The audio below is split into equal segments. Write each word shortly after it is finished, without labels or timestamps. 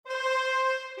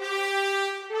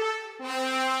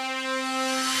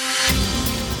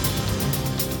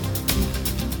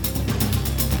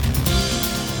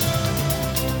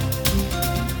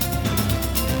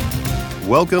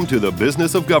Welcome to the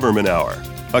Business of Government Hour,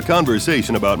 a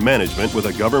conversation about management with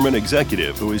a government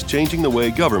executive who is changing the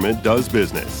way government does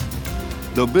business.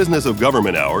 The Business of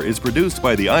Government Hour is produced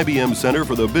by the IBM Center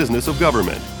for the Business of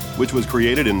Government, which was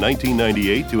created in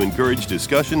 1998 to encourage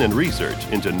discussion and research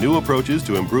into new approaches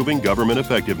to improving government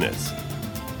effectiveness.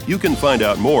 You can find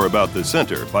out more about the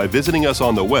center by visiting us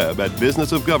on the web at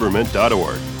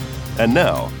businessofgovernment.org. And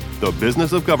now, the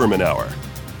Business of Government Hour.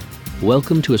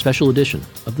 Welcome to a special edition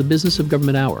of the Business of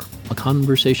Government Hour, a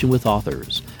conversation with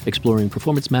authors exploring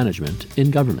performance management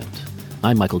in government.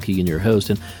 I'm Michael Keegan, your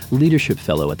host and Leadership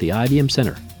Fellow at the IBM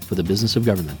Center for the Business of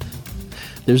Government.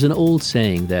 There's an old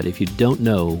saying that if you don't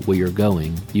know where you're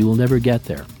going, you will never get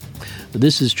there.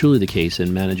 This is truly the case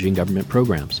in managing government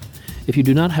programs. If you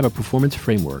do not have a performance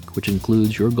framework which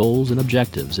includes your goals and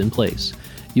objectives in place,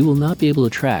 you will not be able to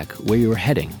track where you're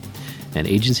heading, and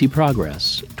agency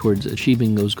progress towards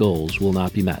achieving those goals will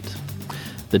not be met.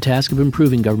 The task of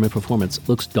improving government performance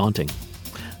looks daunting.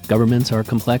 Governments are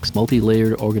complex,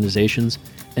 multi-layered organizations,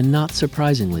 and not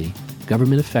surprisingly,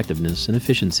 government effectiveness and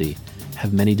efficiency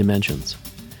have many dimensions.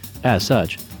 As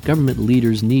such, government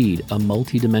leaders need a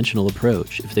multidimensional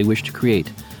approach if they wish to create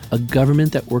a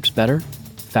government that works better,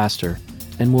 faster,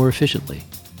 and more efficiently.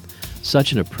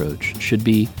 Such an approach should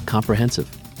be comprehensive,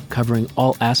 covering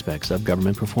all aspects of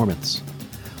government performance.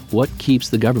 What keeps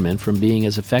the government from being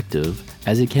as effective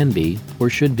as it can be or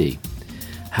should be?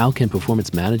 How can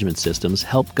performance management systems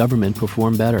help government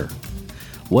perform better?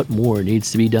 What more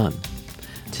needs to be done?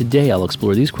 Today, I'll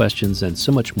explore these questions and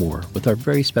so much more with our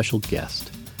very special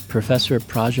guest, Professor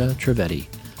Praja Trivedi,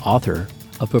 author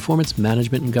of Performance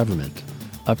Management in Government,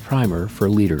 a primer for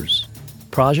leaders.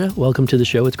 Praja, welcome to the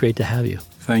show. It's great to have you.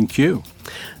 Thank you.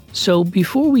 So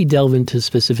before we delve into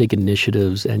specific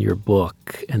initiatives and your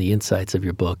book and the insights of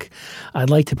your book, I'd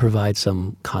like to provide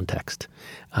some context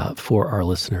for our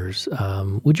listeners.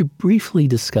 Would you briefly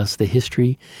discuss the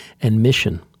history and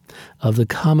mission of the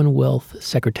Commonwealth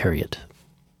Secretariat?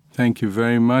 Thank you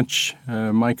very much,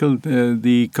 Michael.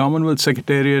 The Commonwealth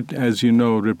Secretariat, as you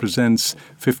know, represents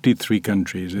 53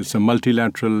 countries. It's a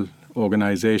multilateral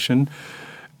organization,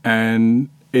 and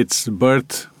its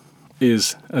birth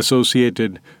is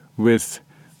associated with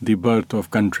the birth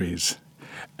of countries.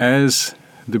 As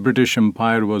the British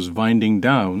Empire was winding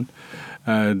down,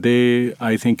 they,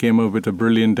 I think, came up with a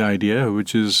brilliant idea,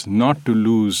 which is not to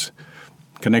lose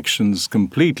connections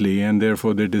completely, and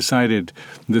therefore they decided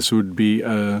this would be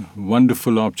a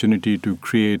wonderful opportunity to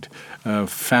create a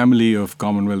family of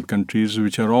Commonwealth countries,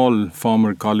 which are all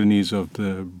former colonies of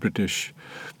the British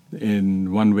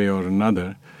in one way or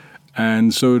another.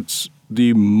 And so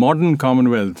the modern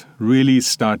Commonwealth really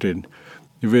started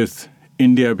with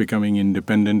India becoming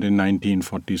independent in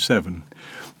 1947.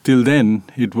 Till then,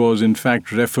 it was in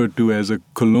fact referred to as a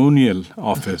colonial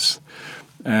office.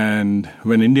 And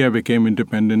when India became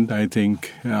independent, I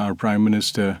think our Prime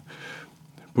Minister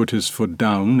put his foot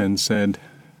down and said,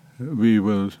 we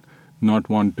will not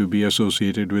want to be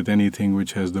associated with anything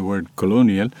which has the word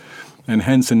colonial. And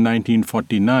hence in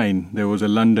 1949, there was a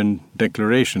London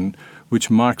Declaration which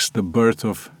marks the birth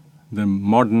of the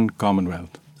modern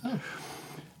Commonwealth. Oh.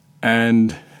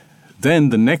 And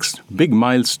then the next big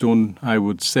milestone, I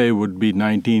would say, would be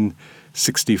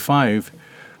 1965.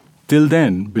 Till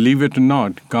then, believe it or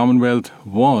not, Commonwealth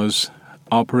was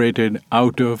operated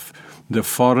out of the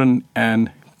Foreign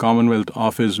and Commonwealth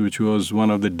Office, which was one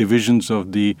of the divisions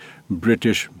of the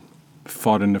British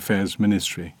Foreign Affairs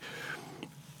Ministry.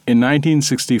 In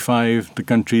 1965, the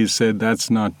countries said, that's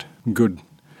not good.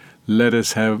 Let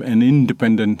us have an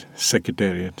independent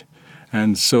secretariat.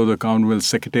 And so the Commonwealth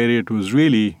Secretariat was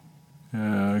really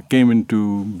came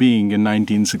into being in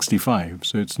 1965.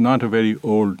 So it's not a very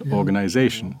old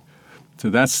organization. So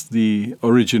that's the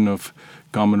origin of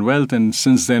Commonwealth. And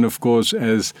since then, of course,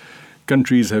 as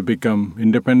countries have become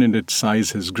independent, its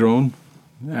size has grown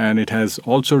and it has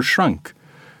also shrunk.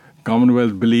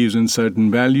 Commonwealth believes in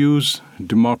certain values: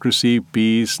 democracy,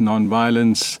 peace,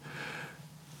 nonviolence.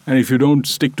 And if you don't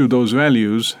stick to those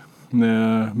values,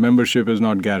 membership is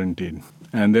not guaranteed.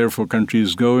 And therefore,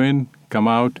 countries go in, come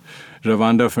out.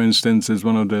 Rwanda, for instance, is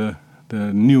one of the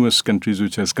newest countries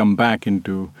which has come back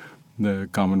into the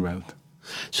Commonwealth.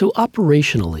 So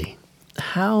operationally,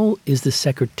 how is the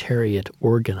Secretariat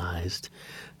organized?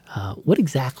 What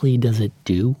exactly does it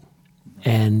do?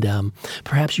 And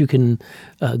perhaps you can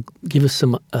give us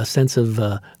a sense of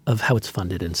how it's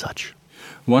funded and such.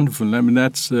 Wonderful. I mean,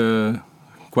 that's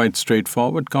quite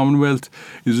straightforward. Commonwealth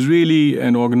is really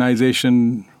an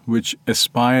organization which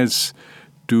aspires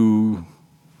to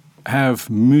have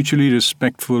mutually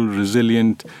respectful,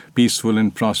 resilient, peaceful,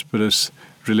 and prosperous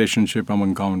relationship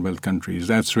among Commonwealth countries.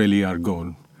 That's really our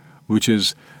goal, which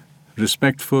is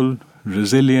respectful,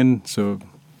 resilient, so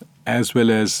as well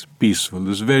as peaceful.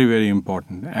 This is very, very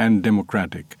important, and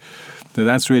democratic. So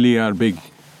that's really our big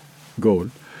goal.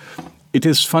 It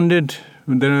is funded,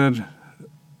 there are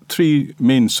three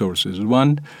main sources.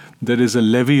 One, there is a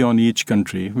levy on each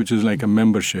country, which is like a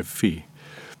membership fee.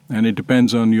 And it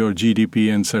depends on your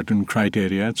GDP and certain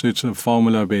criteria. So it's a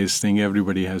formula-based thing.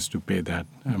 Everybody has to pay that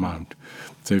amount.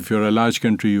 So if you're a large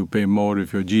country, you pay more.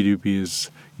 If your GDP is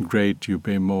great, you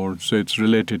pay more. So it's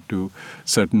related to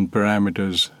certain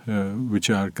parameters which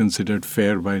are considered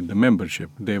fair by the membership.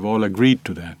 They've all agreed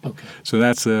to that. Okay. So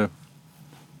that's a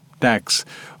tax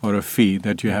or a fee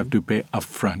that you have to pay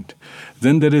upfront.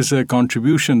 Then there is a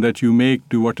contribution that you make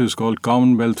to what is called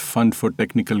Commonwealth Fund for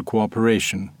Technical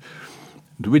Cooperation,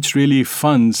 which really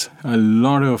funds a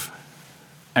lot of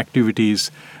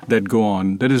activities that go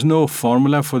on. There is no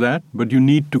formula for that, but you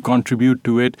need to contribute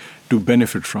to it to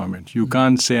benefit from it. You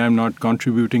can't say, I'm not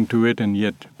contributing to it and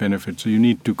yet benefit. So you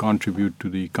need to contribute to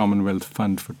the Commonwealth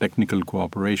Fund for Technical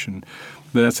Cooperation.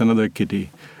 But that's another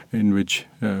kitty in which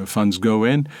funds go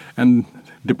in, and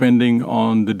depending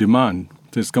on the demand.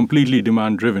 It's completely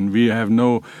demand-driven. We have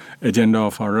no agenda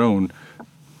of our own.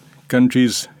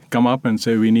 Countries come up and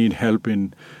say, we need help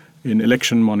in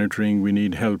election monitoring, we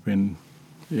need help in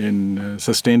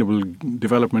sustainable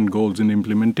development goals and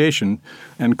implementation,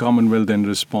 and Commonwealth then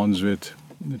responds with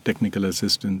technical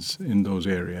assistance in those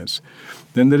areas.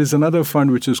 Then there is another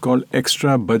fund which is called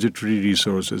Extra Budgetary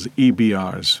Resources,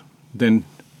 EBRs. Then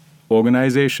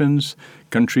organizations,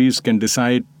 countries can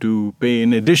decide to pay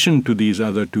in addition to these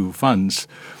other two funds,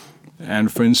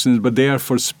 and for instance, but they are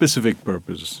for specific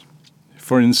purposes.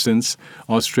 For instance,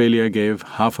 Australia gave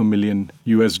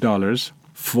 $500,000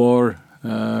 for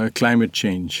climate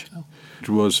change. It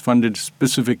was funded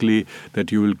specifically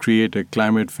that you will create a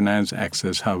climate finance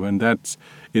access hub, and that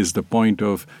is the point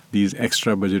of these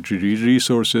extra budgetary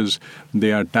resources.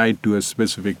 They are tied to a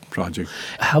specific project.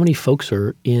 How many folks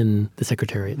are in the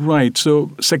Secretariat? Right.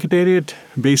 So Secretariat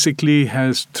basically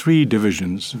has three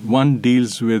divisions. One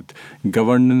deals with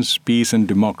governance, peace, and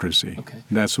democracy. Okay.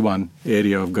 That's one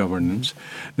area of governance.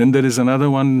 Then there is another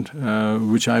one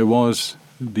which I was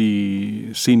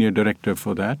the senior director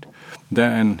for that,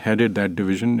 and headed that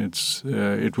division.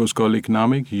 It was called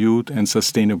Economic, Youth, and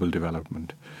Sustainable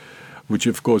Development, which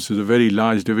of course is a very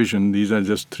large division. These are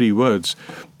just three words.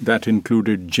 That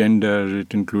included gender,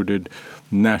 it included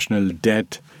national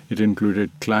debt, it included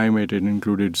climate, it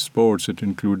included sports, it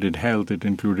included health, it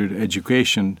included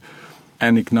education,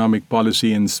 and economic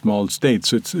policy in small states.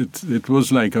 So it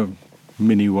was like a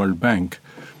mini World Bank.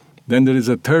 Then there is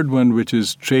a third one, which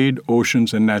is trade,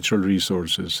 oceans, and natural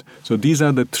resources. So these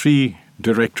are the three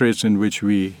directorates in which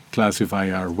we classify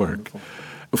our work.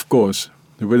 Of course,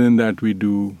 within that we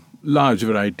do large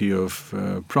variety of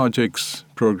projects,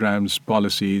 programs,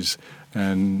 policies,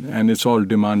 and it's all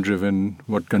demand-driven,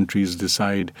 what countries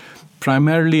decide.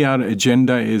 Primarily our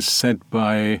agenda is set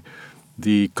by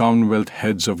the Commonwealth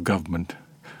heads of government.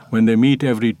 When they meet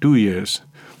every 2 years,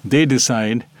 they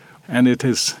decide, and it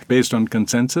is based on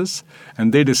consensus,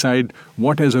 and they decide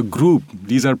what as a group,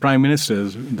 these are prime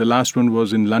ministers. The last one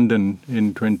was in London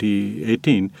in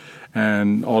 2018,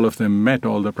 and all of them met,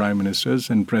 all the prime ministers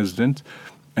and presidents,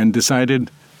 and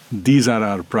decided these are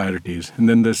our priorities. And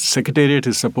then the Secretariat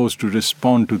is supposed to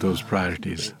respond to those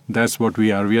priorities. That's what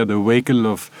we are. We are the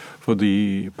vehicle for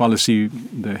the policy,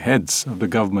 the heads of the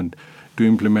government, to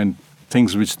implement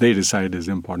things which they decide is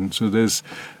important. So there's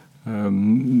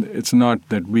it's not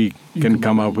that we can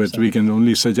come up with, we can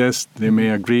only suggest. They may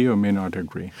agree or may not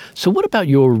agree. So what about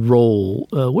your role?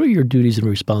 What are your duties and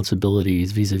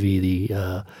responsibilities vis-a-vis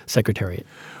the Secretariat?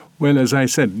 Well, as I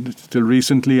said, till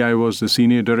recently I was the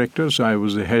senior director, so I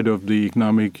was the head of the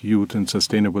Economic, Youth and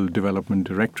Sustainable Development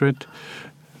Directorate.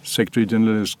 Secretary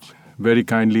General has very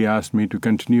kindly asked me to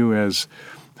continue as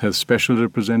special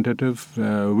representative,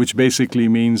 which basically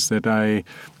means that I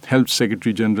help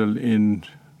Secretary General in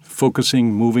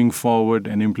focusing, moving forward,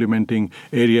 and implementing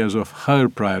areas of her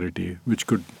priority, which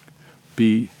could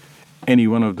be any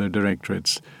one of the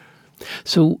directorates.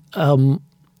 So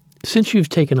since you've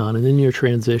taken on and in your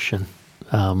transition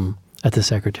at the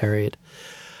Secretariat,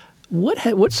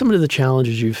 what's some of the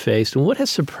challenges you've faced, and what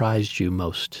has surprised you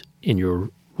most in your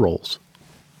roles?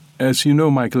 As you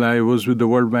know, Michael, I was with the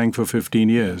World Bank for 15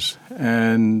 years,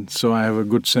 and so I have a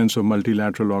good sense of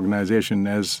multilateral organization.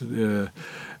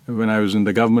 When I was in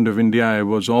the government of India, I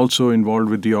was also involved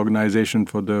with the Organization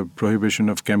for the Prohibition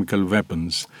of Chemical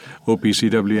Weapons,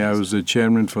 OPCW. I was the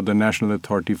chairman for the National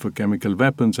Authority for Chemical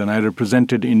Weapons, and I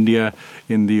represented India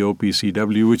in the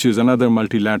OPCW, which is another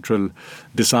multilateral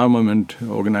disarmament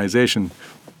organization.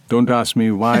 Don't ask me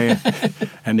why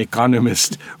an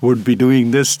economist would be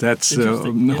doing this. That's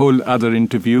a whole other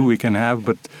interview we can have.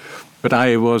 But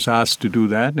I was asked to do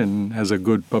that, and as a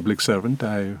good public servant,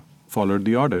 I followed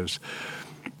the orders.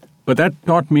 But that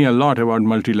taught me a lot about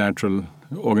multilateral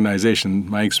organization,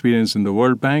 my experience in the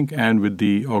World Bank and with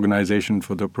the Organization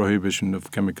for the Prohibition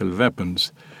of Chemical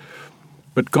Weapons.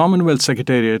 But Commonwealth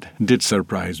Secretariat did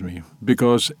surprise me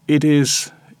because it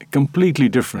is completely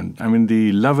different. I mean,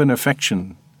 the love and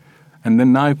affection. And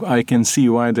then now I can see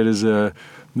why there is the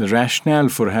rationale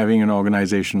for having an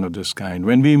organization of this kind.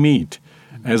 When we meet,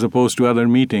 as opposed to other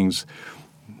meetings,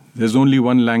 there's only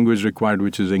one language required,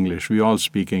 which is English. We all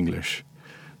speak English.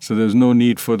 So there's no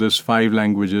need for this 5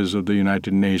 languages of the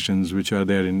United Nations, which are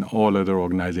there in all other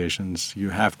organizations. You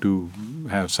have to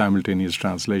have simultaneous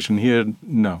translation. Here,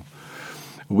 no.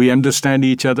 We understand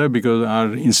each other because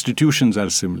our institutions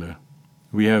are similar.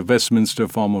 We have Westminster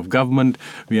form of government.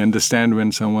 We understand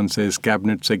when someone says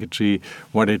cabinet secretary,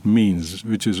 what it means,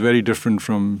 which is very different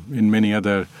from in many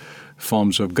other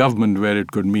forms of government where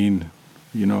it could mean,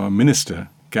 a minister.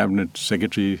 Cabinet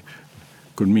secretary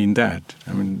could mean that.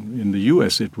 I mean, in the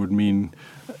U.S., it would mean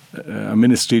a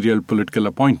ministerial political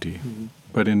appointee. Mm-hmm.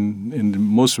 But in the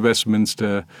most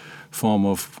Westminster form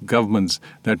of governments,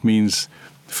 that means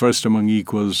first among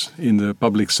equals in the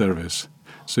public service.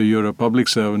 So you're a public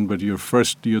servant, but you're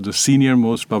the senior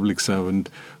most public servant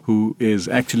who is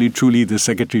actually truly the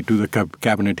secretary to the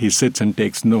cabinet. He sits and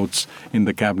takes notes in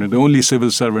the cabinet, the only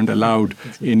civil servant allowed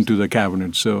into the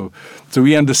cabinet. So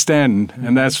we understand,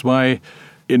 and that's why,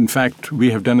 in fact,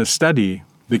 we have done a study.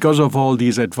 Because of all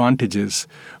these advantages,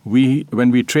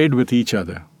 when we trade with each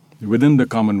other within the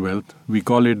Commonwealth, we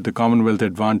call it the Commonwealth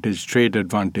Advantage, trade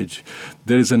advantage.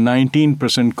 There is a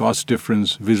 19% cost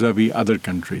difference vis-a-vis other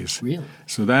countries. Really?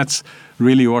 So that's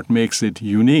really what makes it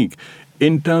unique.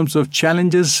 In terms of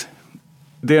challenges,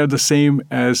 they are the same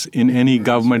as in any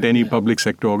government, any public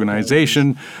sector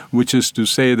organization, which is to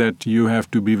say that you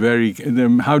have to be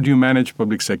how do you manage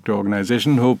public sector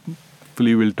organization?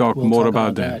 Hopefully we'll talk more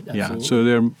about that. Yeah, so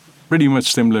they're pretty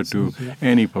much similar to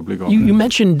any public organization. You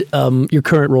mentioned your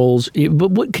current roles,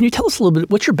 but can you tell us a little bit,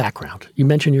 what's your background? You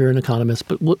mentioned you're an economist,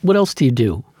 but what else do you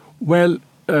do? Well,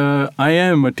 I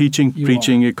am a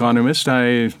preaching economist.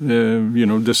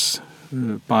 This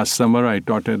past summer I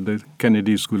taught at the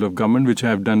Kennedy School of Government, which I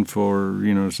have done for,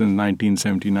 since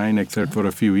 1979, except for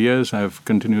a few years. I've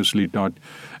continuously taught,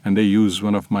 and they use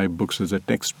one of my books as a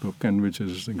textbook, and which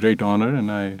is a great honor.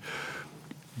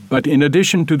 But in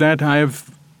addition to that, I have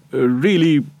I'm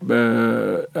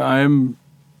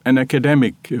an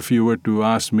academic, if you were to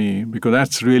ask me, because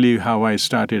that's really how I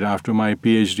started after my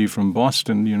PhD from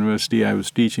Boston University. I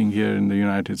was teaching here in the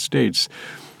United States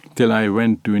till I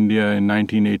went to India in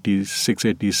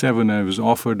 1986-87. I was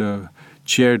offered a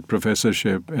chaired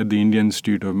professorship at the Indian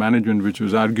Institute of Management, which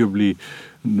was arguably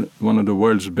one of the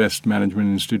world's best management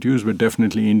institutes, but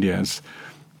definitely India's.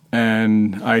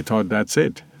 And I thought that's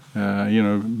it.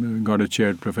 Got a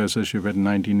chaired professorship at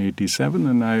 1987,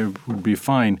 and I would be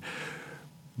fine.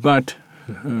 But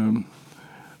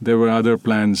there were other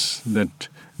plans that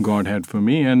God had for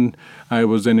me, and I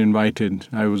was then invited.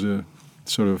 I was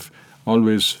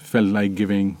always felt like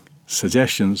giving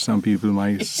suggestions. Some people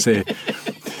might say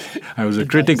I was a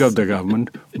critic of the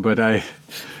government, but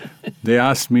they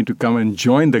asked me to come and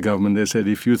join the government. They said,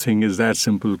 if you think it's that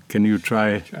simple, can you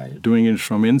try doing it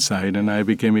from inside? And I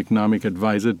became economic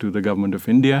advisor to the government of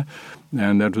India.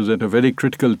 And that was at a very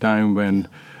critical time in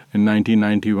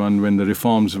 1991, when the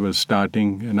reforms were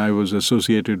starting, and I was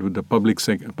associated with the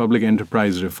public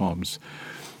enterprise reforms.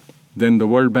 Then the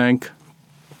World Bank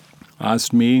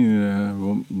asked me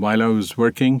while I was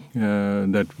working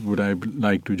that would I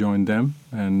like to join them,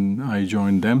 and I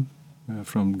joined them.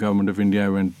 From Government of India, I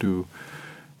went to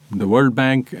the World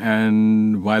Bank,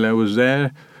 and while I was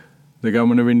there, the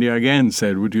Government of India again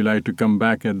said, would you like to come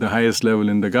back at the highest level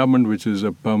in the government, which is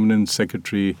a permanent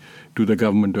secretary to the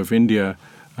Government of India.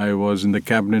 I was in the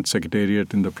Cabinet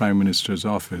Secretariat in the Prime Minister's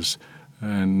office,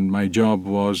 and my job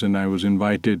was, and I was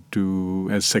invited to,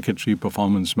 as Secretary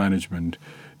Performance Management,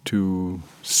 to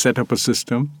set up a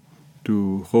system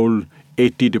to hold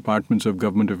 80 departments of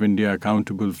Government of India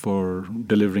accountable for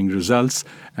delivering results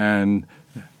and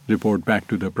report back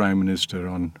to the Prime Minister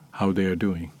on how they are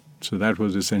doing. So that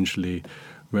was essentially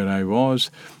where I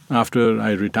was. After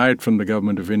I retired from the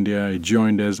Government of India, I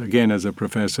joined as a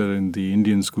professor in the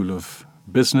Indian School of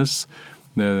business.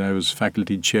 There I was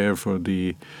faculty chair for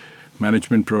the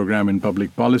management program in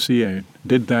public policy. I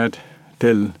did that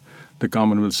till the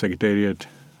Commonwealth Secretariat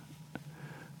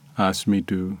asked me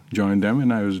to join them,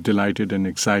 and I was delighted and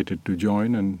excited to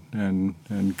join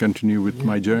and continue with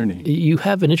my journey. You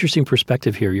have an interesting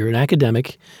perspective here. You're an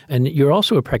academic, and you're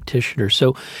also a practitioner.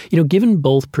 So, given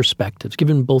both perspectives,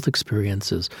 given both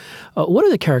experiences, what are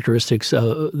the characteristics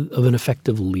of an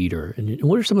effective leader, and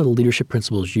what are some of the leadership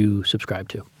principles you subscribe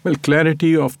to? Well,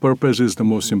 clarity of purpose is the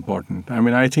most important.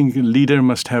 I think a leader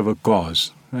must have a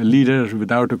cause. A leader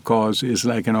without a cause is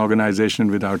like an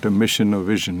organization without a mission or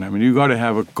vision. You got to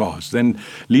have a cause. Then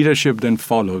leadership then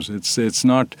follows. It's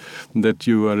not that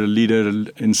you are a leader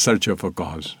in search of a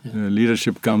cause.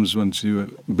 Leadership comes once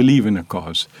you believe in a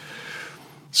cause.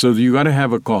 So you got to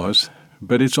have a cause,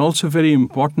 but it's also very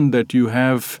important that you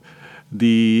have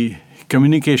the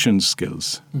communication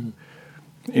skills. Mm-hmm.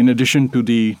 In addition to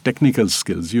the technical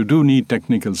skills, you do need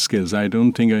technical skills. I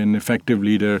don't think an effective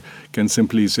leader can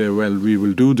simply say, well, we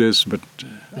will do this, but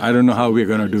I don't know how we're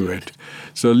going to do it.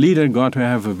 So a leader got to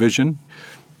have a vision,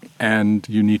 and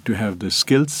you need to have the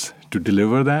skills to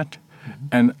deliver that. Mm-hmm.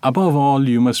 And above all,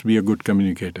 you must be a good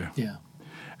communicator. Yeah.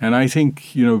 And I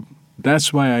think,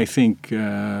 that's why I think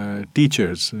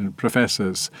teachers,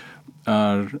 professors,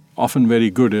 are often very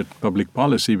good at public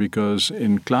policy, because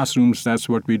in classrooms, that's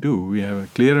what we do. We have a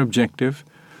clear objective.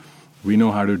 We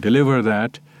know how to deliver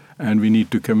that, and we need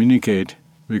to communicate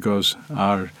because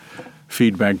our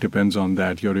feedback depends on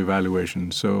that, your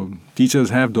evaluation. So teachers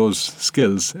have those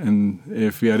skills, and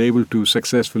if we are able to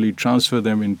successfully transfer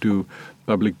them into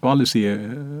public policy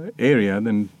area,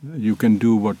 then you can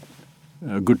do what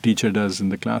a good teacher does in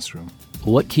the classroom.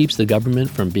 What keeps the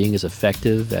government from being as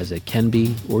effective as it can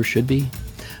be or should be?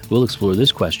 We'll explore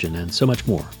this question and so much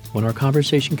more when our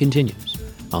conversation continues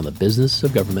on the Business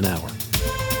of Government Hour.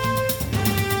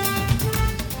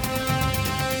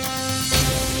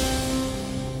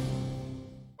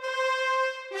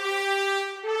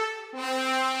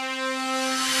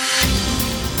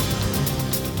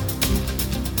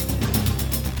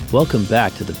 Welcome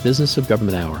back to the Business of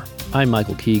Government Hour. I'm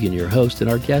Michael Keegan, your host, and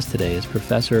our guest today is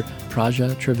Professor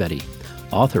Praja Trivedi,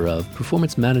 author of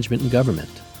Performance Management in Government,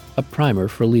 a primer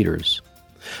for leaders.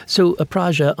 So,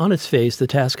 Praja, on its face, the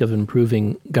task of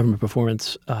improving government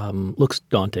performance looks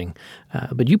daunting,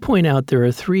 but you point out there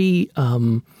are three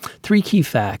key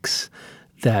facts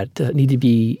that need to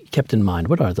be kept in mind.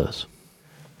 What are those?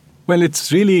 Well,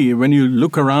 it's really, when you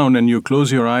look around and you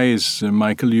close your eyes,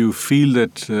 Michael, you feel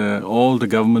that all the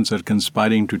governments are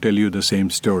conspiring to tell you the same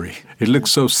story. It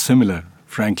looks so similar,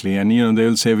 frankly, and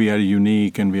they'll say we are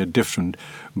unique and we are different.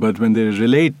 But when they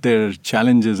relate their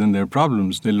challenges and their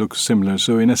problems, they look similar.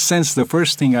 So in a sense, the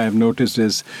first thing I have noticed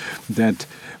is that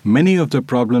many of the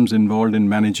problems involved in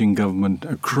managing government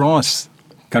across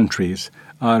countries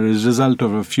are a result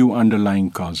of a few underlying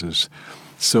causes.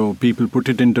 So people put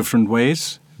it in different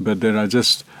ways, but there are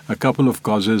just a couple of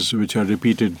causes which are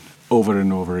repeated over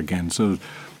and over again. So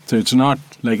it's not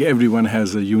like everyone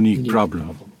has a unique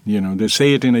problem. They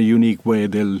say it in a unique way.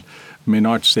 They may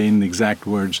not say in the exact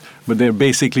words, but they're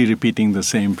basically repeating the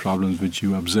same problems which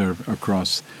you observe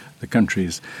across the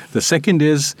countries. The second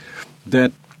is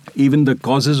that even the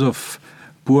causes of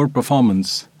poor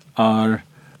performance are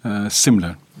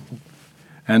similar.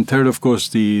 And third, of course,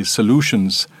 the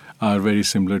solutions are very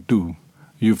similar too.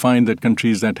 You find that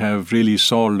countries that have really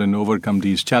solved and overcome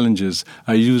these challenges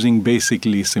are using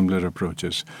basically similar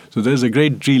approaches. So there's a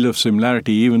great deal of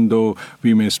similarity, even though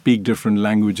we may speak different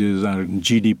languages, our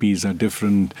GDPs are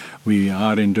different, we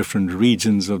are in different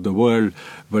regions of the world,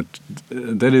 but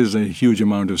there is a huge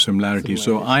amount of similarity.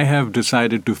 So I have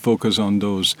decided to focus on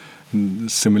those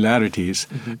similarities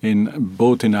in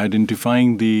both in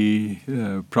identifying the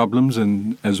problems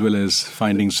and as well as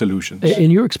finding solutions. In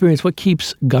your experience, what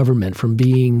keeps government from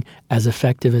being as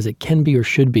effective as it can be or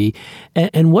should be,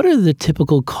 and what are the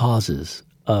typical causes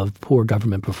of poor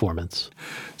government performance?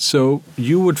 So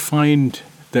you would find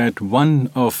that one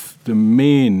of the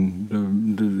main,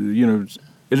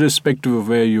 irrespective of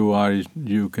where you are,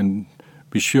 you can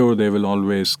be sure they will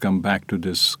always come back to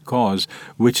this cause,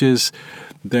 which is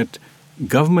that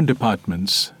government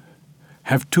departments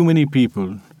have too many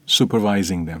people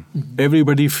supervising them. Mm-hmm.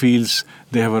 Everybody feels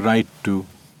they have a right to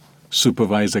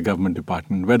supervise a government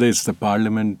department, whether it's the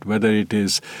parliament, whether it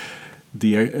is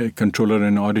the controller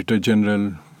and auditor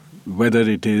general, whether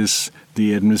it is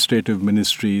the administrative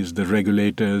ministries, the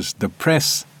regulators, the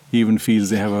press even feels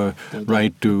they have a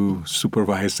right to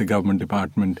supervise the government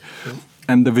department,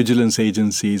 and the vigilance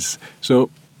agencies. So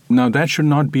Now, that should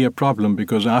not be a problem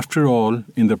because, after all,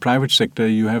 in the private sector,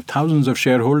 you have thousands of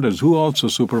shareholders who also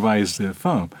supervise the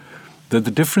firm. The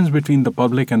difference between the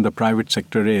public and the private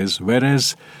sector is,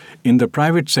 whereas in the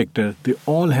private sector, they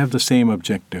all have the same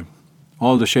objective.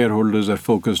 All the shareholders are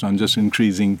focused on just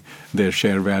increasing their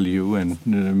share value and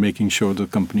making sure the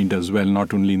company does well,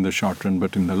 not only in the short run,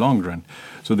 but in the long run.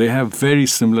 So they have very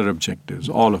similar objectives,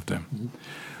 all of them. Mm-hmm.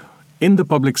 In the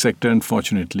public sector,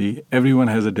 unfortunately, everyone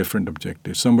has a different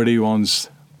objective. Somebody wants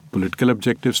political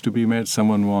objectives to be met.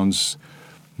 Someone wants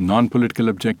non-political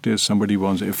objectives. Somebody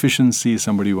wants efficiency.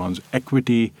 Somebody wants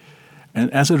equity.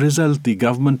 And as a result, the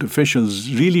government officials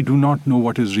really do not know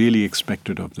what is really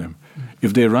expected of them. Mm-hmm.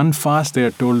 If they run fast, they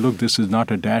are told, look, this is not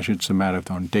a dash, it's a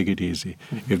marathon. Take it easy.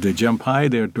 Mm-hmm. If they jump high,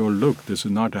 they are told, look, this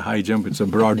is not a high jump, it's a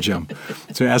broad jump.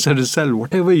 So as a result,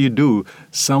 whatever you do,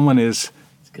 someone is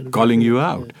calling you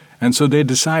out. Yeah. And so they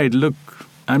decide, look,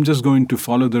 I'm just going to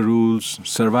follow the rules,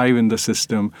 survive in the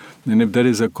system, and if there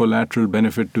is a collateral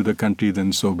benefit to the country,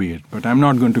 then so be it. But I'm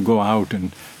not going to go out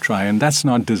and try, and that's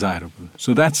not desirable.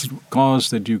 So that's cause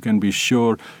that you can be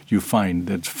sure you find,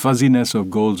 that fuzziness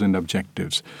of goals and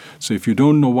objectives. So if you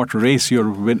don't know what race you're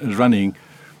running,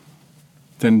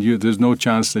 then there's no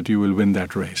chance that you will win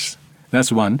that race. That's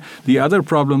one. The other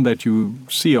problem that you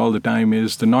see all the time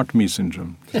is the not me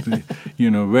syndrome.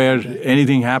 Where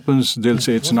anything happens, they'll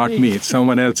say it's not me. It's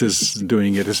someone else is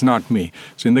doing it. It's not me.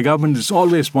 So in the government, it's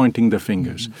always pointing the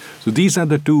fingers. Mm-hmm. So these are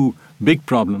the two big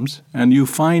problems. And you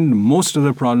find most of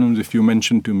the problems, if you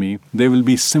mention to me, they will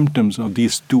be symptoms of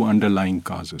these two underlying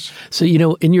causes. So,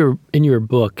 in your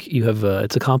book, you have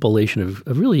it's a compilation of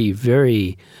really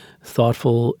very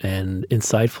thoughtful and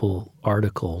insightful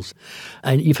articles.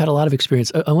 And you've had a lot of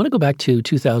experience. I want to go back to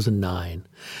 2009.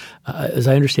 As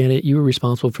I understand it, you were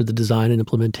responsible for the design and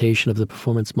implementation of the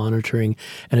performance monitoring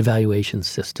and evaluation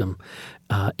system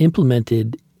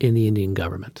implemented in the Indian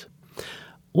government.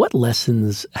 What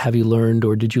lessons have you learned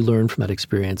or did you learn from that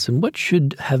experience? And what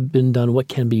should have been done?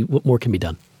 What more can be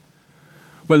done?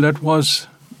 Well, that was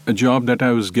a job that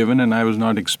I was given, and I was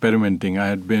not experimenting. I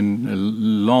had been a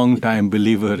long-time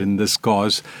believer in this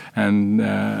cause,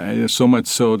 and so much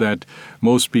so that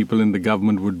most people in the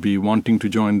government would be wanting to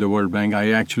join the World Bank.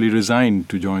 I actually resigned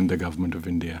to join the government of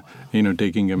India,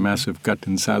 taking a massive cut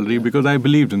in salary because I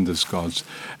believed in this cause.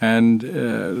 And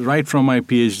right from my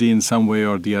PhD, in some way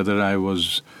or the other, I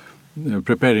was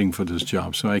preparing for this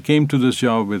job. So I came to this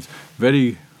job with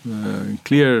very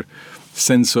clear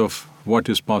sense of what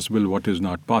is possible, what is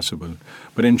not possible.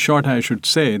 But in short, I should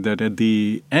say that at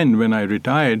the end, when I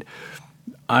retired,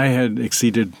 I had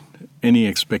exceeded any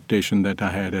expectation that I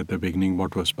had at the beginning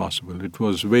what was possible. It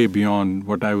was way beyond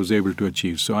what I was able to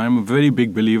achieve. So I'm a very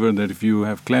big believer that if you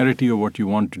have clarity of what you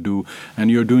want to do and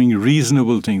you're doing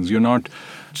reasonable things, you're not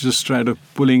just trying to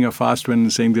pulling a fast one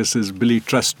and saying, this is, Billy,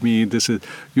 trust me,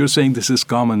 you're saying this is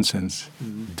common sense.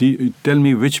 Mm-hmm. Tell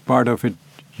me which part of it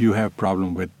you have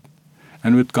problem with.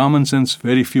 And with common sense,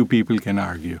 very few people can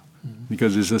argue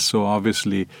because this is so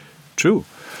obviously true.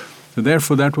 So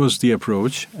therefore, that was the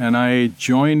approach. And I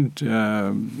joined,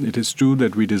 it is true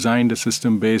that we designed a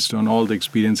system based on all the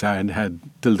experience I had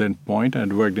till that point. I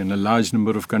had worked in a large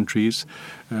number of countries.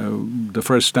 The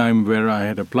first time where I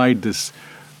had applied this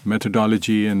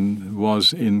methodology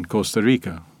was in Costa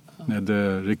Rica at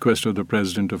the request of the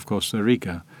president of Costa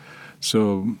Rica.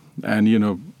 So,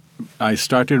 I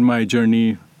started my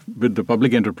journey with the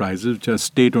public enterprises, which are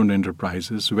state-owned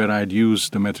enterprises, where I had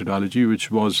used the methodology, which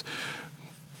was,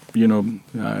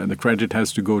 the credit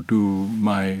has to go to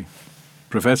my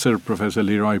professor, Professor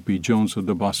Leroy P. Jones of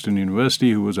the Boston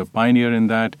University, who was a pioneer in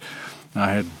that.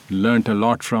 I had learned a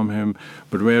lot from him,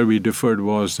 but where we differed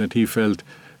was that he felt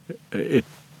it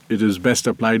is best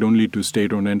applied only to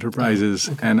state-owned enterprises,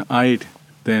 and I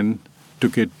then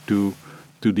took it to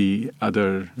the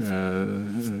other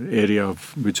area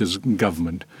which is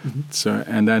government. Mm-hmm. So,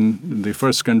 and then the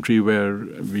first country where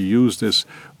we used this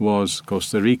was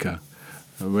Costa Rica,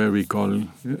 where we call,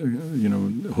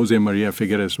 Jose Maria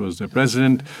Figueres was the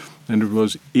president, and it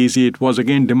was easy. It was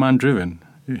again demand-driven.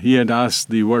 He had asked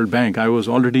the World Bank. I was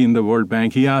already in the World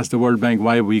Bank. He asked the World Bank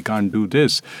why we can't do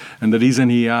this. And the reason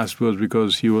he asked was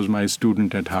because he was my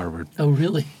student at Harvard. Oh,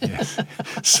 really? Yes.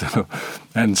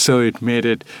 So it made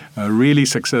it a really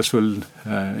successful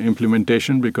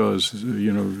implementation because,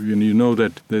 you know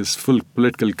that there's full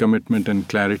political commitment and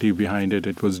clarity behind it.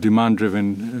 It was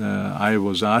demand-driven. I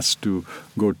was asked to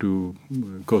go to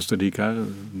Costa Rica,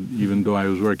 even though I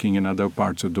was working in other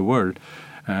parts of the world.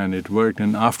 And it worked.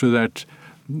 And after that,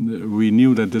 we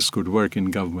knew that this could work in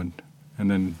government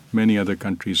and then many other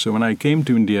countries. So when I came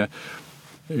to India,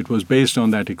 it was based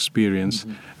on that experience.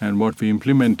 Mm-hmm. And what we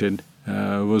implemented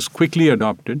was quickly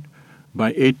adopted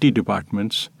by 80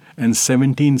 departments and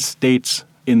 17 states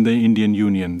in the Indian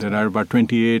Union. There are about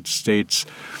 28 states.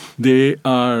 They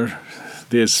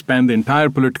span the entire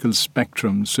political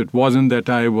spectrum. So it wasn't that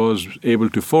I was able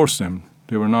to force them.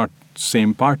 They were not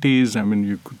same parties. I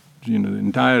mean, the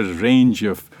entire range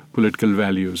of political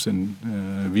values and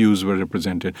views were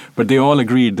represented. But they all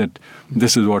agreed that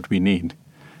this is what we need.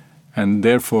 And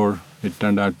therefore, it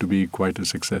turned out to be quite a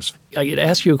success. I could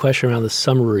ask you a question around the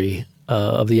summary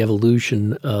of the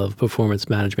evolution of performance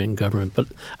management in government, but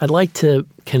I'd like to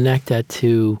connect that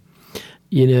to,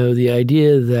 the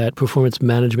idea that performance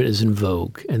management is in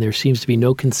vogue, and there seems to be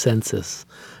no consensus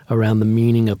around the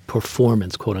meaning of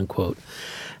performance, quote unquote.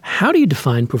 How do you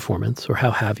define performance, or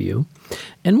how have you?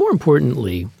 And more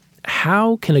importantly,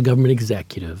 how can a government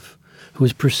executive who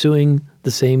is pursuing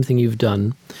the same thing you've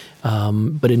done,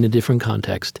 but in a different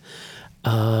context,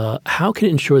 how can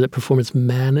it ensure that performance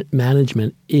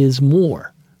management is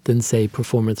more than, say,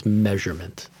 performance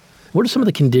measurement? What are some of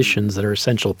the conditions that are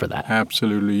essential for that?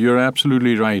 Absolutely. You're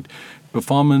absolutely right.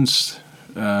 Performance,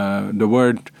 the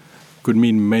word could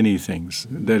mean many things.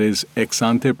 There is ex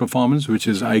ante performance, which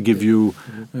is I give you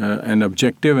an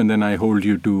objective and then I hold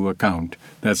you to account.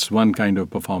 That's one kind of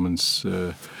performance.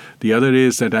 The other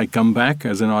is that I come back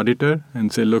as an auditor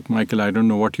and say, look, Michael, I don't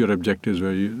know what your objectives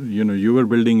were. You were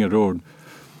building a road.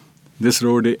 This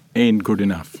road ain't good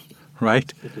enough,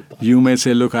 right? You may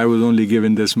say, look, I was only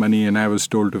given this money and I was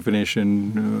told to finish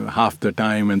in half the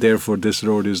time and therefore this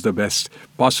road is the best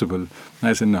possible.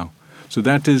 I said, no. So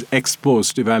that is ex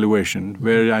post evaluation,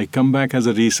 where I come back as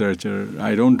a researcher.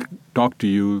 I don't talk to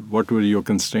you, what were your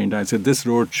constraints? I said, this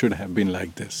road should have been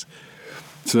like this.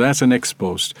 So that's an ex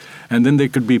post. And then they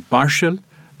could be partial.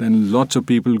 Then lots of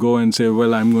people go and say,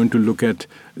 well, I'm going to look at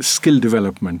skill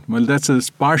development. Well, that's a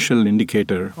partial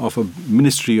indicator of a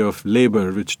Ministry of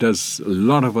Labor, which does a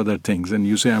lot of other things. And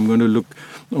you say, I'm going to look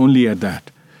only at that.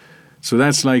 So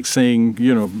that's like saying,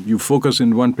 you focus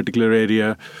in one particular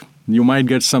area, you might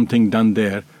get something done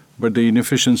there, but the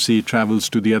inefficiency travels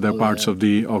to the other parts of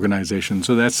the organization.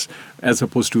 So that's as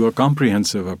opposed to a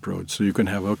comprehensive approach. So you can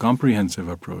have a comprehensive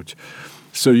approach.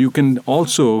 So you can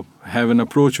also have an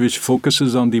approach which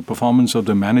focuses on the performance of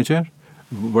the manager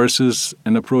versus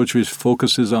an approach which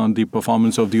focuses on the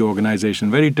performance of the organization.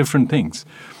 Very different things.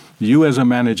 You as a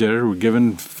manager were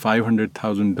given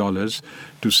 $500,000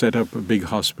 to set up a big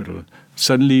hospital.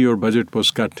 Suddenly your budget was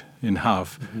cut in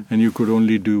half, and you could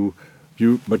only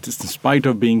but in spite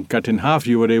of being cut in half,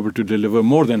 you were able to deliver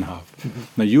more than half.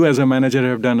 Now you as a manager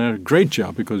have done a great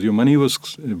job because your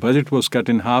budget was cut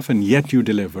in half, and yet you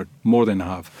delivered more than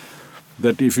half.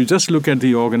 That if you just look at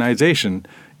the organization,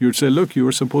 you'd say, look, you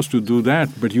were supposed to do that,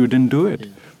 but you didn't do it.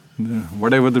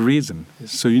 Whatever the reason.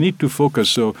 So you need to focus.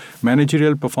 So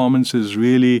managerial performance is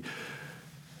really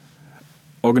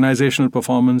organizational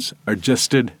performance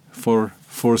adjusted for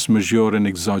force majeure and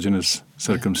exogenous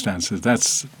circumstances.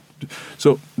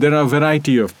 So there are a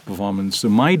variety of performance. So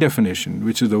my definition,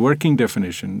 which is the working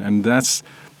definition, and that's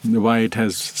why it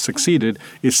has succeeded,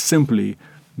 is simply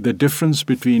the difference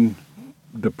between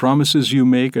the promises you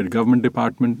make at a government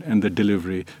department and the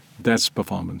delivery. That's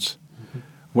performance.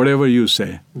 Whatever you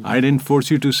say. I didn't force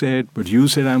you to say it, but you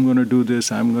said, I'm going to do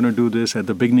this, I'm going to do this at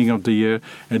the beginning of the year.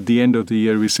 At the end of the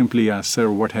year, we simply ask, sir,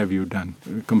 what have you done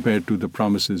compared to the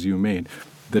promises you made?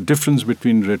 The difference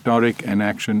between rhetoric and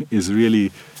action is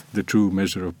really the true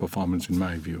measure of performance in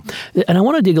my view. And I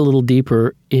want to dig a little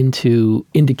deeper into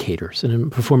indicators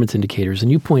and performance indicators. And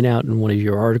you point out in one of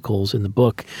your articles in the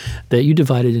book that you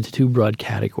divide it into two broad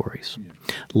categories,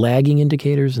 lagging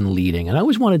indicators and leading. And I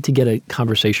always wanted to get a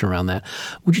conversation around that.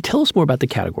 Would you tell us more about the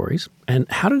categories and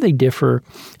how do they differ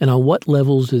and on what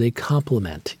levels do they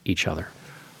complement each other?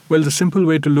 Well, the simple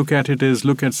way to look at it is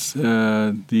look at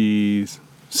the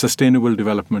Sustainable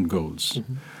Development Goals.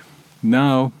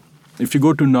 Now, if you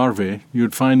go to Norway,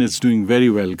 you'd find it's doing very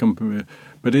well.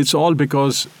 But it's all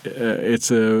because it's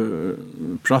a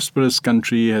prosperous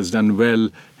country, has done well.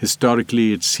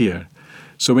 Historically, it's here.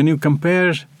 So when you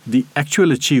compare the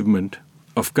actual achievement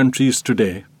of countries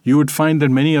today, you would find that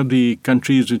many of the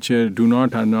countries which are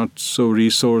not so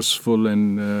resourceful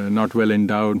and not well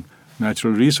endowed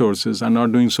natural resources are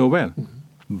not doing so well.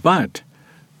 But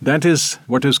that is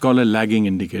what is called a lagging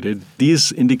indicator.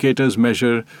 These indicators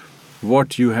measure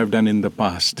what you have done in the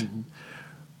past.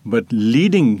 But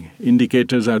leading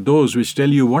indicators are those which tell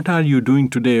you what are you doing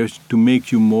today to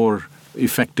make you more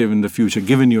effective in the future,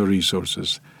 given your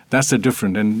resources. That's the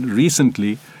difference. And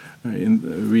recently,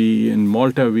 in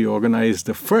Malta, we organized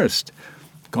the first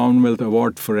Commonwealth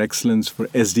Award for Excellence for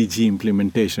SDG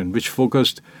implementation, which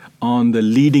focused on the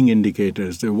leading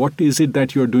indicators. What is it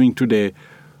that you're doing today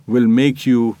will make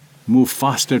you move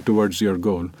faster towards your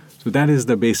goal. So that is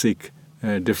the basic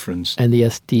difference. And the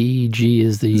SDG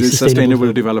is the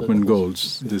Sustainable Development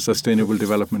Goals. The Sustainable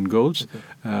Development Goals.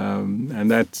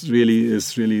 And that really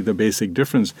is the basic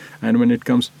difference. And when it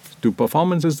comes to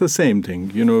performance, it's the same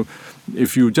thing.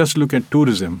 If you just look at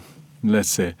tourism, let's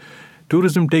say,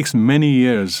 tourism takes many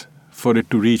years for it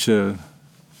to reach a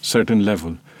certain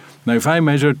level. Now, if I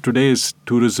measure today's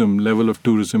level of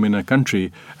tourism in a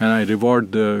country, and I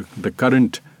reward the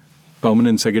current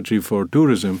permanent secretary for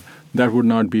tourism, that would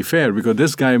not be fair, because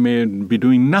this guy may be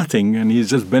doing nothing and he's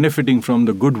just benefiting from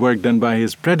the good work done by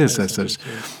his predecessors.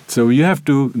 So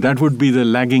that would be the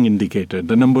lagging indicator,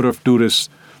 the number of tourists,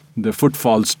 the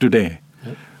footfalls today.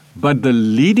 Yep. But the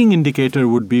leading indicator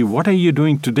would be, what are you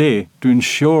doing today to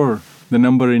ensure the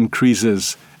number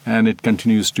increases and it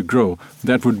continues to grow?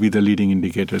 That would be the leading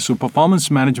indicator. So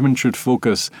performance management should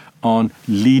focus on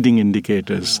leading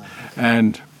indicators.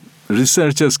 And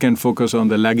researchers can focus on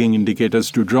the lagging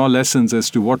indicators to draw lessons as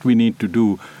to what we need to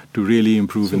do to really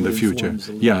improve in the future.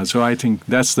 Yeah, so I think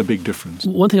that's the big difference.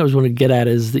 One thing I was want to get at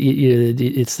is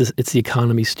it's the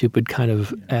economy stupid kind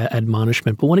of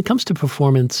admonishment. But when it comes to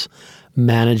performance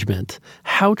management,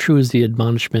 how true is the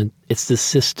admonishment, it's the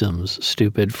systems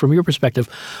stupid? From your perspective,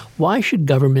 why should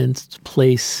governments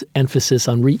place emphasis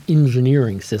on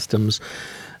re-engineering systems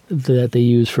that they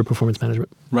use for performance management?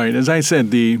 Right. As I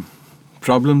said, the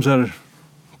problems are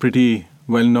pretty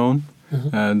well known.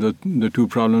 The two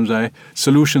problems,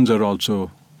 solutions are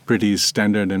also pretty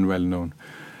standard and well known.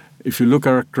 If you look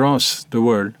across the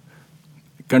world,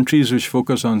 countries which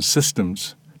focus on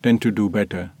systems tend to do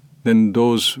better than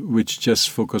those which just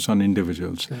focus on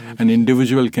individuals. An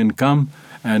individual can come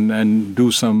and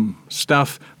do some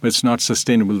stuff, but it's not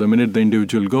sustainable. The minute the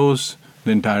individual goes,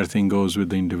 the entire thing goes with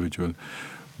the individual.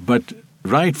 But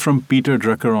right from Peter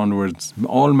Drucker onwards,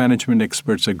 all management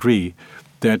experts agree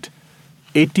that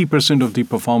 80% of the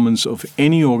performance of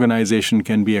any organization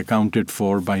can be accounted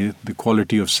for by the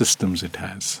quality of systems it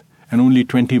has, and only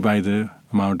 20 by the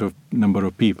number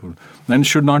of people. And it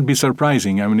should not be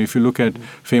surprising. I mean, if you look at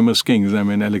famous kings,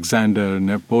 Alexander,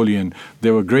 Napoleon,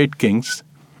 they were great kings.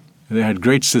 They had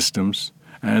great systems,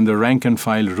 and the rank and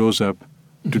file rose up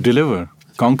to deliver,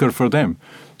 conquer for them.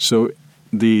 So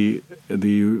the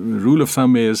rule of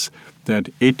thumb is that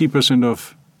 80%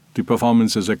 of the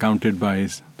performance is accounted by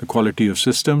the quality of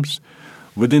systems.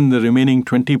 Within the remaining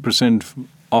 20%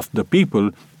 of the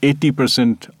people,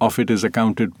 80% of it is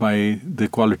accounted by the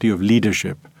quality of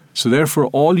leadership. So therefore,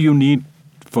 all you need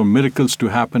for miracles to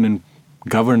happen in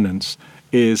governance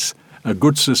is a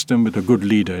good system with a good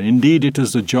leader. Indeed, it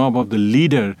is the job of the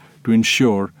leader to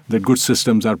ensure that good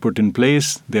systems are put in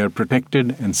place, they are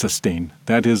protected and sustained.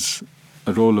 That is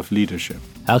a role of leadership.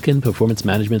 How can performance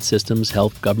management systems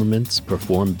help governments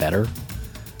perform better?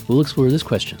 We'll explore this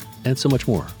question and so much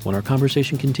more when our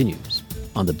conversation continues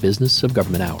on the Business of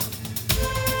Government Hour.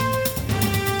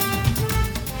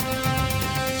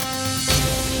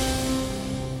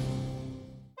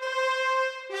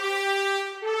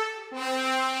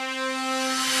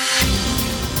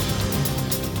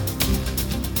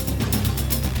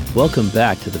 Welcome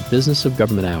back to the Business of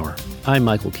Government Hour. I'm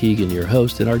Michael Keegan, your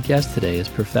host, and our guest today is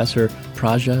Professor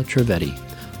Praja Trivedi,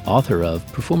 author of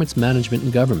Performance Management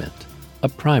in Government, a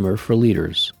primer for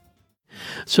leaders.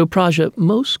 So, Praja,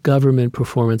 most government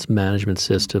performance management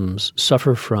systems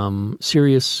suffer from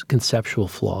serious conceptual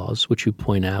flaws, which you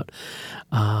point out.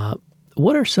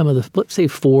 What are some of the, let's say,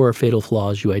 4 fatal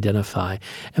flaws you identify?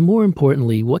 And more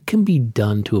importantly, what can be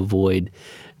done to avoid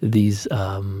these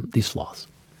flaws?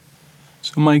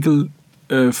 So, Michael,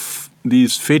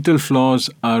 these fatal flaws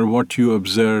are what you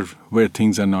observe where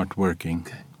things are not working,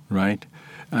 right?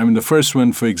 The first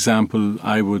one, for example,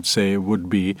 I would say would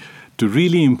be to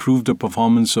really improve the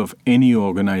performance of any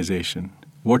organization.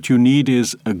 What you need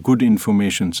is a good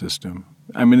information system.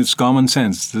 It's common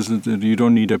sense. You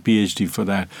don't need a PhD for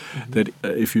that. That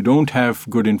if you don't have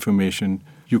good information,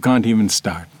 you can't even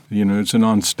start. It's a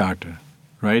non-starter,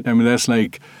 right? That's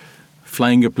like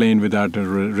flying a plane without a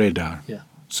radar. Yeah.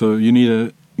 So you need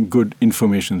a good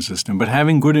information system. But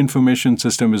having good information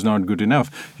system is not good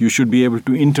enough. You should be able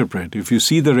to interpret. If you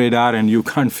see the radar and you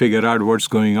can't figure out what's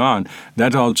going on,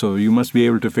 that also, you must be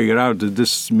able to figure out that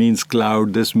this means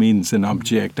cloud, this means an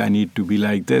object, I need to be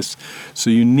like this. So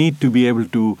you need to be able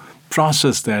to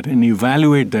process that and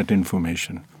evaluate that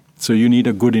information. So you need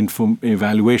a good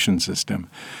evaluation system.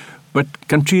 But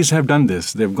countries have done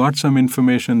this. They've got some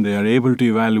information, they are able to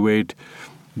evaluate.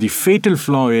 The fatal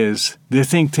flaw is they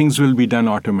think things will be done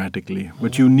automatically,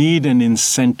 but you need an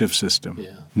incentive system.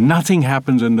 Yeah. Nothing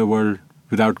happens in the world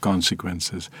without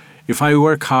consequences. If I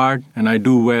work hard and I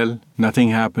do well, nothing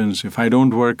happens. If I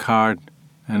don't work hard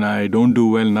and I don't do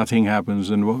well, nothing happens.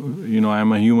 And,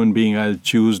 I'm a human being. I'll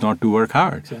choose not to work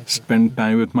hard, spend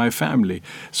time with my family.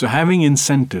 So having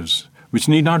incentives, which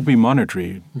need not be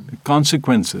monetary,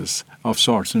 consequences of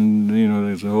sorts. And,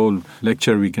 there's a whole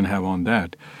lecture we can have on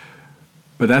that.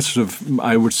 But that's,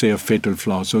 I would say, a fatal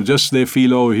flaw. So just they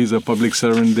feel, he's a public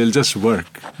servant, they'll just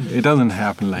work. It doesn't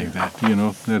happen like that,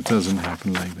 That doesn't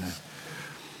happen like that.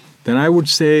 Then I would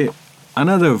say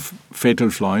another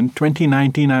fatal flaw. In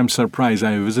 2019, I'm surprised.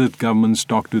 I visit governments,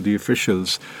 talk to the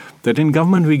officials, that in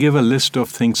government we give a list of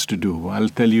things to do. I'll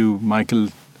tell you, Michael,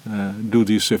 do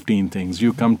these 15 things.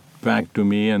 You come back to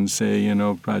me and say,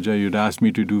 Praja, you'd asked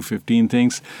me to do 15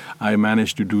 things. I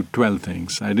managed to do 12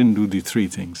 things. I didn't do the 3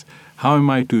 things. How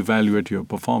am I to evaluate your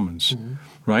performance,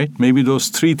 right? Maybe those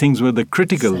 3 things were the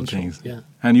critical things. Yeah.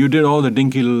 And you did all the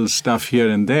dinky little stuff here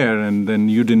and there, and then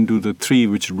you didn't do the 3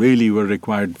 which really were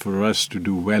required for us to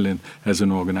do well as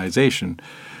an organization.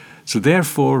 So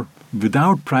therefore,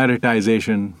 without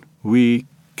prioritization, we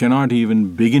cannot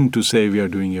even begin to say we are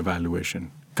doing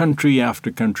evaluation. Country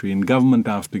after country and government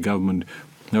after government,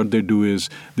 what they do is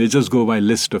they just go by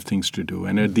list of things to do.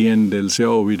 And at the end, they'll say,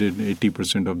 we did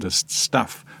 80% of the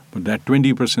stuff. But that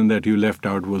 20% that you left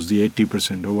out was the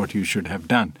 80% of what you should have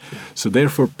done. Yeah. So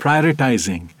therefore,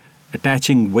 prioritizing,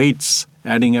 attaching weights,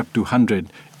 adding up to 100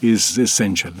 is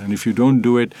essential. And if you don't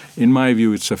do it, in my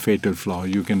view, it's a fatal flaw.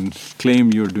 You can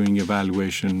claim you're doing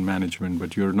evaluation management,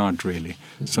 but you're not really.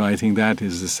 Mm-hmm. So I think that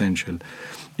is essential.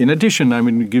 In addition,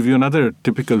 to give you another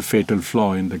typical fatal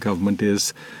flaw in the government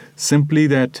is simply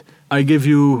that I give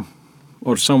you,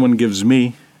 or someone gives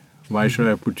me, why should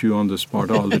I put you on the spot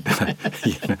all the time?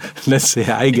 Let's say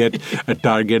I get a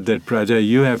target that, Praja,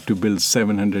 you have to build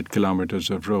 700 kilometers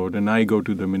of road. And I go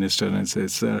to the minister and say,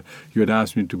 sir, you had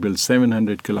asked me to build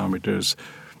 700 kilometers,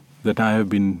 that I have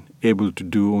been able to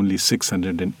do only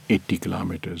 680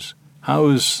 kilometers. How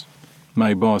is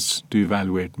my boss to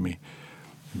evaluate me?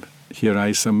 Here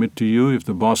I submit to you. If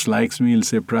the boss likes me, he'll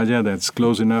say, Praja, that's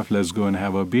close enough. Let's go and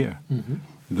have a beer. Mm-hmm.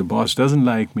 If the boss doesn't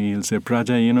like me, he'll say,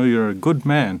 Praja, you're a good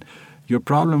man. Your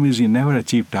problem is you never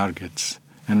achieve targets,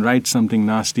 and write something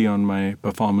nasty on my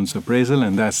performance appraisal,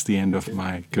 and that's the end of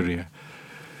my career.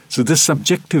 So this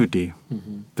subjectivity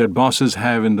that bosses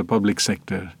have in the public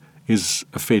sector is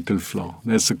a fatal flaw.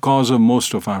 That's the cause of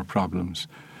most of our problems.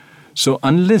 So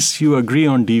unless you agree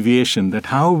on deviation, that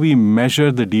how we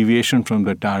measure the deviation from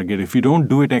the target, if you don't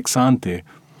do it ex ante,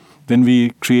 then we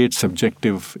create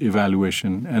subjective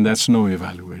evaluation, and that's no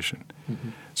evaluation. Mm-hmm.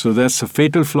 So that's a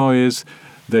fatal flaw, is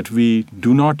that we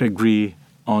do not agree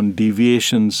on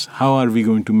deviations. How are we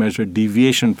going to measure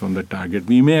deviation from the target?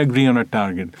 We may agree on a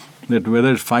target, that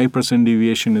whether 5%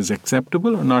 deviation is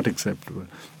acceptable or not acceptable.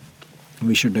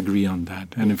 We should agree on that.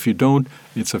 And if you don't,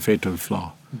 it's a fatal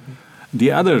flaw. Mm-hmm.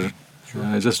 The other,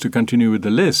 just to continue with the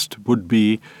list, would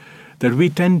be that we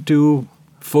tend to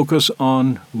focus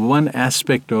on one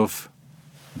aspect of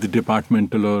the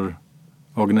departmental or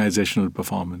organizational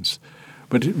performance.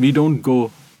 But we don't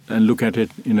go and look at it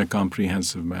in a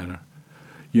comprehensive manner.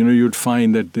 You'd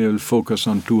find that they'll focus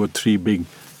on 2 or 3 big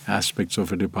aspects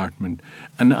of a department.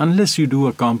 And unless you do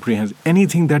a comprehensive,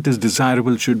 anything that is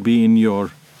desirable should be in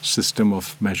your system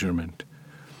of measurement.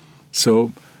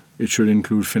 So it should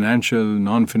include financial,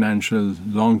 non-financial,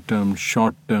 long-term,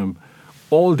 short-term.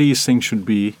 All these things should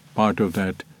be part of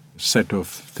that set of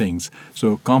things.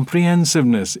 So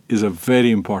comprehensiveness is a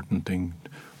very important thing.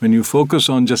 When you focus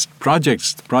on just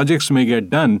projects may get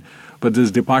done, but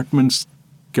this department's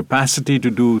capacity to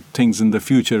do things in the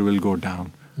future will go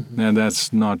down. Mm-hmm. And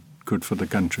that's not good for the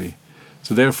country.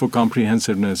 So therefore,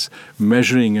 comprehensiveness,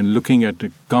 measuring and looking at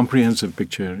the comprehensive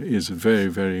picture is very,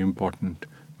 very important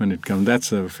when it comes.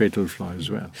 That's a fatal flaw as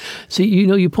well. See,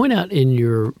 you point out in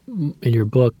your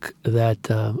book that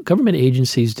government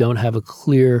agencies don't have a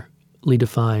clearly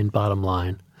defined bottom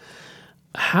line.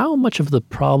 How much of the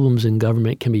problems in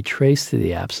government can be traced to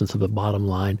the absence of a bottom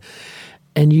line?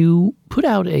 And you put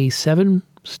out a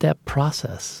 7-step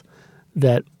process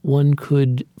that one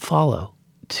could follow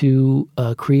to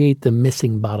create the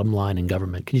missing bottom line in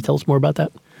government. Can you tell us more about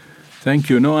that? Thank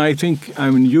you. No, I think,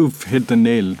 you've hit the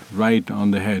nail right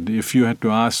on the head. If you had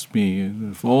to ask me,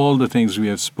 of all the things we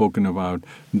have spoken about,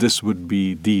 this would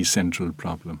be the central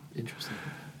problem. Interesting.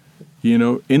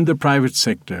 In the private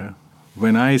sector,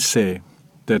 when I say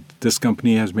that this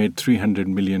company has made $300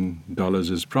 million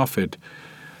as profit,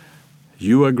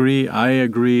 you agree, I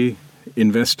agree,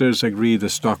 investors agree, the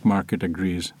stock market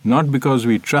agrees. Not because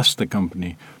we trust the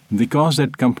company, because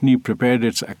that company prepared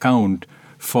its account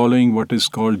following what is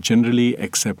called generally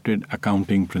accepted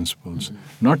accounting principles.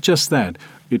 Not just that,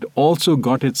 it also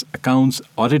got its accounts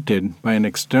audited by an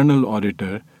external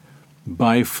auditor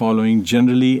by following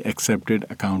generally accepted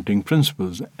accounting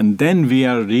principles. And then we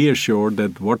are reassured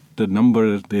that what the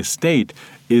number they state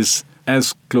is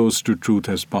as close to truth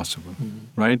as possible,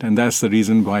 right? And that's the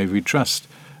reason why we trust.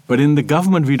 But in the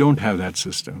government, we don't have that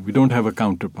system. We don't have a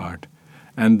counterpart.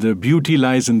 And the beauty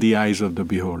lies in the eyes of the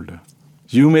beholder.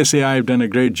 You may say, I've done a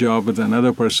great job, but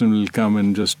another person will come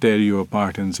and just tear you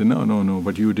apart and say, no,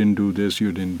 but you didn't do this,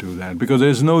 you didn't do that. Because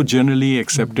there's no generally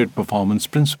accepted performance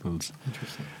principles.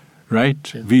 Interesting.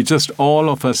 Right? Yeah. We just, all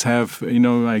of us have,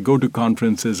 I go to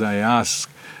conferences, I ask,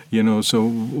 so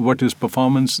what is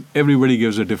performance? Everybody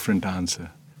gives a different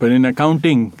answer. But in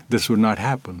accounting, this would not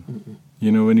happen.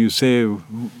 When you say,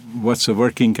 what's a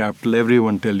working capital,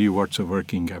 everyone tell you what's a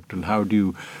working capital. How do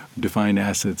you define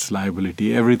assets,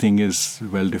 liability? Everything is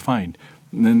well defined.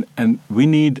 And we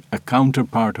need a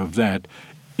counterpart of that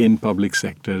in public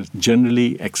sector,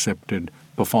 generally accepted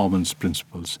performance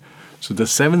principles. So the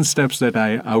 7 steps that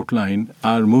I outlined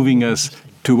are moving us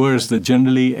towards the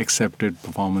generally accepted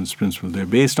performance principles. They're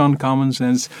based on common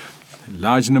sense,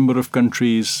 large number of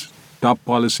countries, top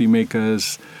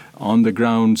policymakers, on the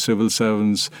ground, civil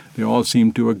servants, they all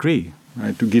seem to agree.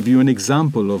 Right? To give you an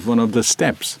example of one of the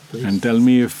steps, please, and tell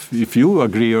me if you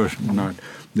agree or not,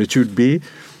 that should be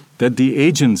that the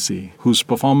agency whose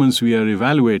performance we are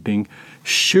evaluating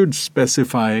should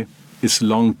specify its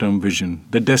long-term vision,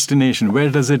 the destination,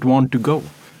 where does it want to go?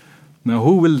 Now,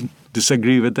 who will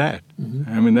disagree with that?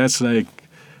 I mean, that's like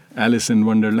Alice in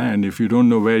Wonderland. If you don't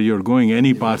know where you're going,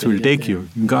 any path will take you.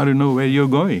 You've got to know where you're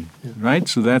going, right?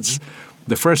 So that's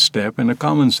the first step and a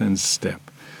common sense step.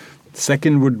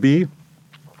 Second would be,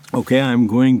 okay, I'm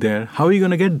going there. How are you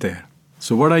going to get there?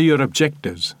 So what are your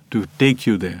objectives to take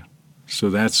you there? So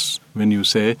that's when you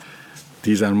say,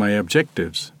 these are my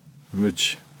objectives,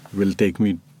 which will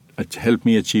help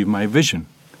me achieve my vision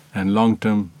and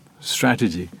long-term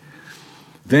strategy.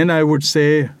 Then I would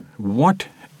say, what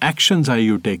actions are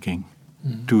you taking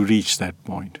to reach that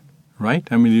point, right?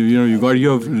 I mean, you got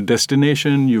your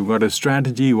destination, you've got a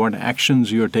strategy, what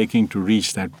actions you're taking to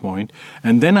reach that point.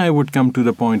 And then I would come to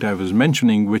the point I was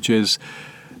mentioning, which is,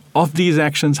 of these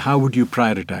actions, how would you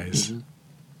prioritize?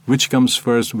 Which comes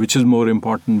first, which is more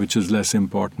important, which is less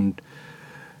important?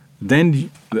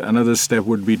 Then another step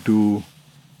would be to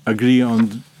agree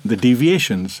on the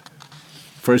deviations.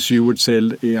 First, you would say,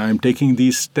 I'm taking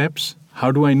these steps.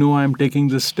 How do I know I'm taking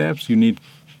the steps? You need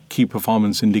key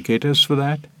performance indicators for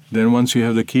that. Then once you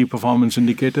have the key performance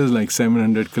indicators, like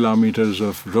 700 kilometers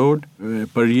of road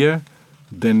per year,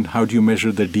 then how do you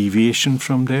measure the deviation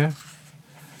from there?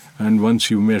 And once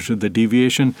you measure the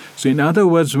deviation, so in other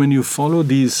words, when you follow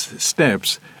these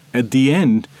steps, at the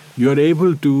end, you're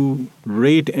able to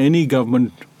rate any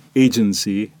government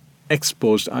agency ex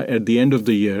post at the end of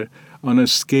the year on a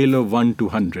scale of 1 to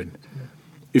 100.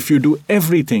 If you do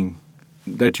everything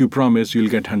that you promise, you'll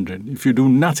get 100. If you do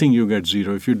nothing, you get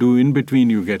 0. If you do in between,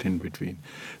 you get in between.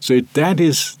 So that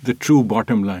is the true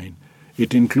bottom line.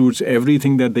 It includes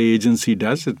everything that the agency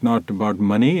does. It's not about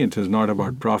money. It is not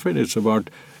about profit. It's about,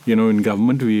 in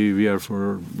government, we are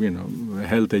for,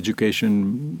 health,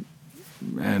 education,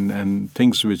 and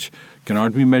things which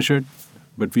cannot be measured,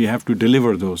 but we have to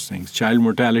deliver those things. Child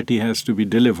mortality has to be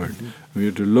delivered. We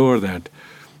have to lower that.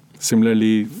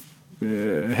 Similarly,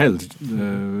 health,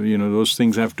 those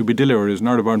things have to be delivered. It's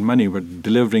not about money, but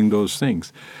delivering those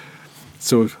things.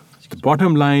 So the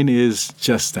bottom line is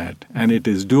just that, and it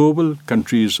is doable.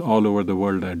 Countries all over the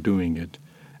world are doing it,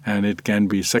 and it can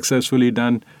be successfully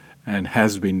done and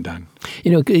has been done.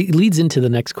 It leads into the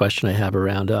next question I have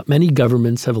around many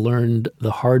governments have learned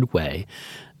the hard way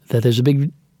that there's a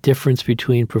big difference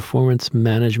between performance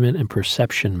management and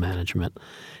perception management.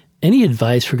 Any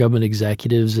advice for government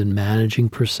executives in managing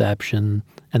perception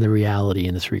and the reality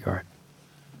in this regard?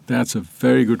 That's a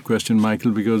very good question,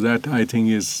 Michael, because that, I think,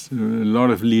 is a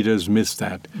lot of leaders miss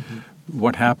that.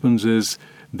 What happens is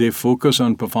they focus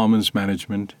on performance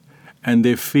management and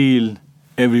they feel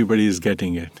everybody is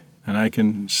getting it. And I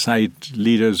can cite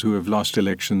leaders who have lost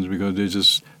elections because they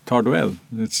just thought, well,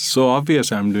 it's so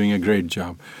obvious I'm doing a great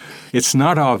job. It's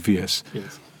not obvious.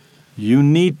 Yes. You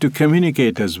need to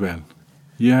communicate as well.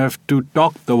 You have to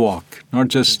talk the walk, not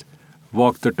just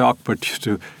walk the talk, but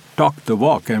to talk the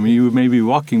walk. I mean, you may be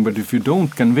walking, but if you don't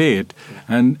convey it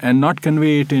and not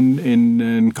convey it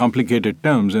in complicated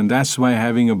terms, and that's why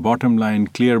having a bottom line,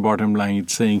 clear bottom line,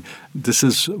 it's saying, this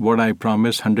is what I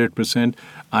promised, 100%,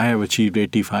 I have achieved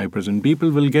 85%.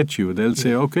 People will get you. They'll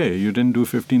say, okay, you didn't do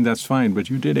 15, that's fine, but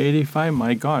you did 85?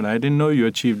 My God, I didn't know you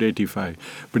achieved 85.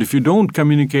 But if you don't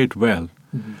communicate well,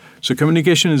 so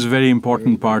communication is a very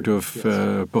important part of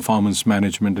performance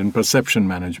management and perception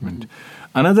management.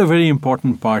 Another very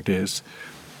important part is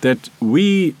that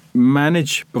we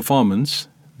manage performance,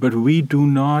 but we do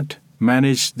not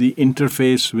manage the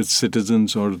interface with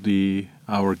citizens or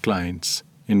our clients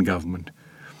in government.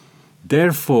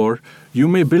 Therefore, you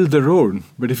may build the road,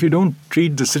 but if you don't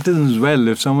treat the citizens well,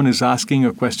 if someone is asking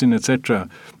a question, etc.,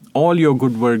 all your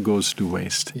good work goes to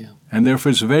waste. Yeah. And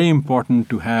therefore, it's very important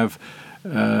to have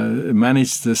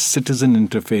manage the citizen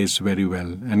interface very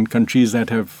well. And countries that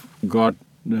have got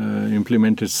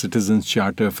implemented citizens'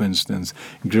 charter, for instance,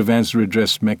 grievance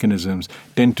redress mechanisms,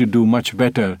 tend to do much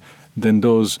better than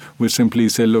those who simply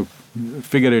say, look,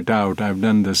 figure it out, I've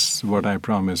done this, what I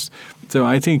promised. So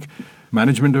I think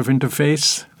management of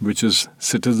interface, which is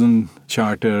citizen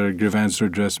charter, grievance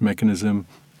redress mechanism,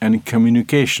 and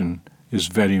communication is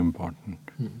very important.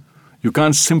 You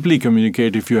can't simply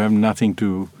communicate if you have nothing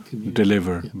to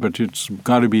deliver, but it's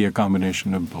got to be a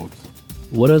combination of both.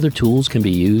 What other tools can be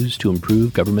used to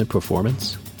improve government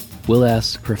performance? We'll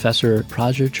ask Professor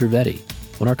Praja Trivedi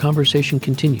when our conversation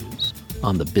continues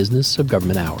on the Business of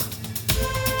Government Hour.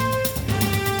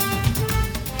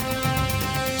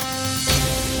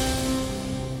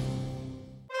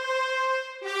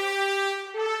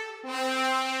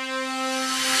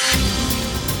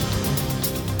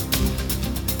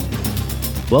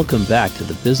 Welcome back to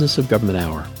the Business of Government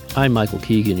Hour. I'm Michael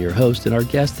Keegan, your host, and our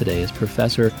guest today is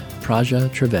Professor Praja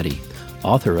Trivedi,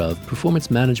 author of Performance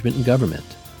Management in Government,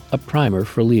 a primer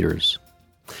for leaders.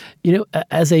 You know,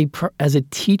 as a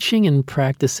teaching and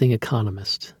practicing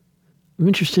economist, I'm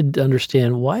interested to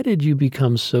understand, why did you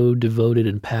become so devoted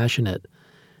and passionate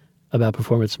about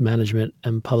performance management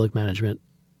and public management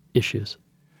issues?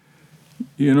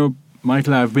 You know,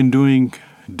 Michael, I've been doing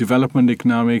development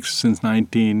economics since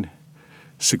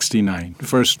 1969,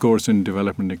 first course in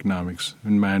development economics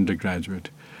in my undergraduate.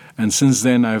 And since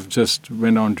then, I've just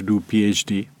went on to do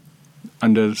PhD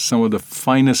under some of the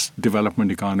finest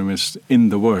development economists in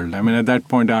the world. I mean, at that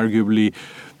point, arguably,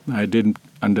 I did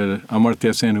under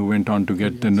Amartya Sen, who went on to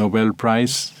get the Nobel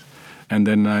Prize. And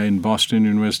then in Boston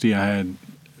University, I had,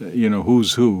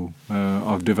 who's who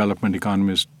of development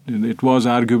economists. It was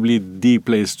arguably the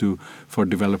place for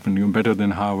development, better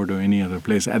than Harvard or any other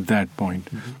place at that point.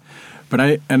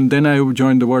 And then I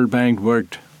joined the World Bank,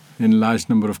 worked in a large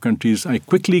number of countries. I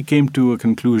quickly came to a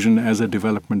conclusion as a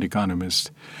development economist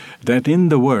that in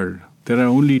the world, there are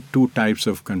only two types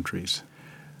of countries.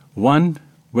 One,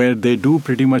 where they do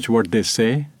pretty much what they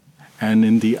say, and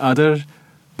in the other,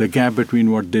 the gap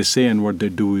between what they say and what they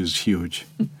do is huge.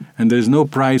 And there is no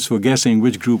prize for guessing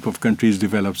which group of countries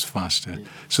develops faster.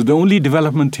 So the only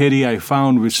development theory I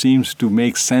found which seems to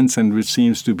make sense and which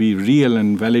seems to be real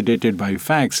and validated by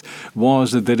facts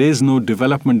was that there is no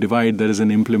development divide, there is an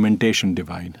implementation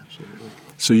divide. Absolutely.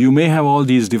 So you may have all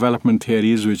these development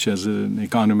theories, which as an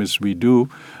economist we do,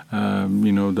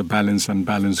 the balance,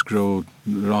 unbalanced growth,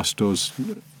 Rostow's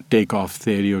takeoff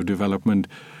theory of development.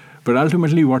 But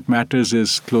ultimately what matters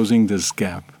is closing this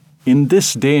gap. In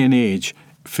this day and age,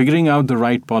 figuring out the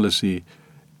right policy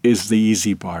is the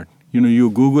easy part. You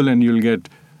Google and you'll get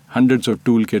hundreds of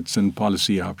toolkits and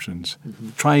policy options.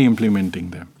 Try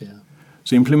implementing them. Yeah.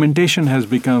 So implementation has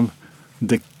become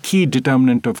the key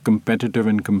determinant of competitive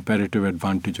and comparative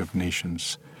advantage of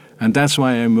nations. And that's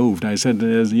why I moved. I said,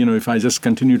 if I just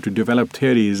continue to develop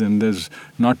theories and there's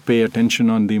not pay attention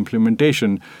on the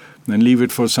implementation and leave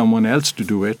it for someone else to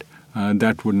do it,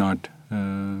 that would not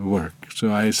work.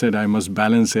 So I said I must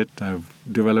balance it. I've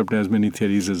developed as many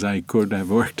theories as I could. I've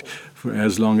worked for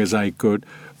as long as I could.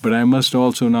 But I must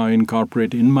also now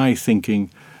incorporate in my thinking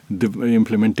the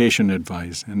implementation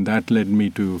advice. And that led me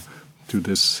to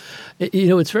this.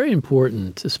 It's very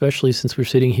important, especially since we're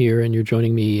sitting here and you're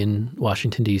joining me in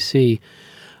Washington, D.C.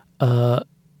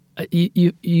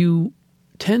 You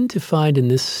tend to find in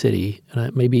this city, and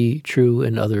it may be true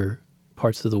in other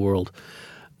parts of the world,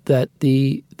 that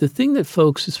the thing that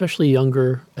folks, especially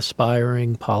younger,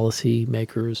 aspiring policy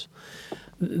makers,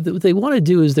 what they want to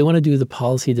do is they want to do the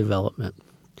policy development.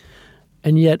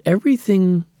 And yet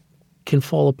everything can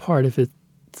fall apart if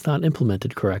it's not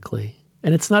implemented correctly.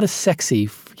 And it's not as sexy,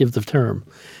 forgive the term,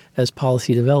 as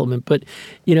policy development. But,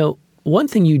 one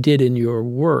thing you did in your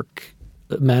work,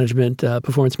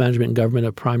 performance management in government,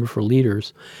 a primer for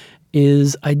leaders,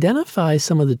 is identify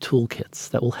some of the toolkits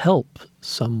that will help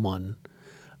someone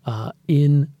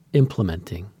in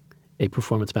implementing a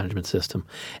performance management system.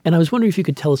 And I was wondering if you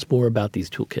could tell us more about these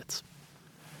toolkits.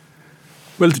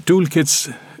 Well, the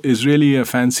toolkits is really a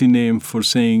fancy name for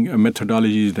saying a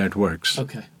methodology that works.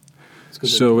 Okay.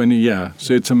 So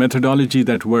it's a methodology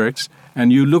that works,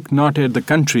 and you look not at the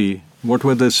country, what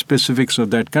were the specifics of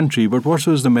that country, but what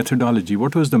was the methodology,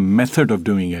 what was the method of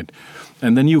doing it,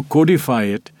 and then you codify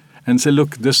it and say,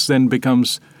 look, this then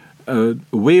becomes a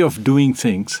way of doing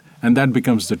things, and that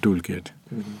becomes the toolkit.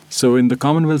 Mm-hmm. So in the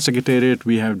Commonwealth Secretariat,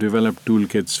 we have developed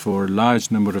toolkits for a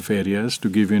large number of areas. To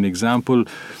give you an example,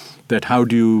 that how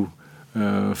do you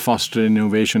foster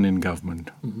innovation in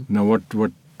government? Mm-hmm. Now,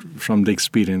 what from the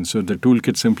experience. So the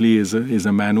toolkit simply is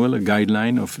a manual, a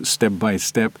guideline of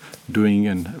step-by-step doing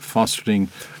and fostering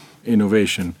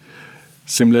innovation.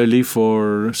 Similarly,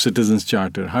 for Citizens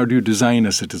Charter, how do you design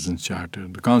a Citizens Charter?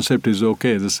 The concept is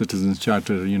okay, the Citizens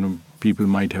Charter, people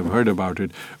might have heard about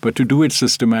it, but to do it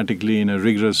systematically in a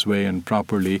rigorous way and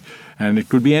properly, and it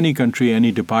could be any country,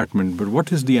 any department, but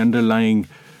what is the underlying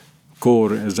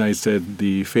core, as I said,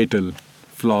 the fatal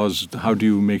flaws, how do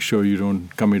you make sure you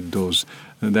don't commit those?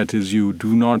 That is, you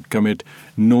do not commit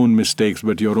known mistakes,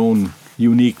 but your own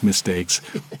unique mistakes,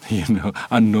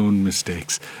 unknown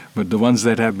mistakes. But the ones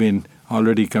that have been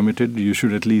already committed, you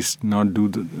should at least not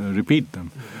repeat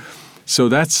them. Mm-hmm. So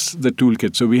that's the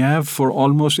toolkit. So we have for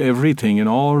almost everything in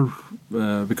all,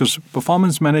 because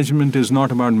performance management is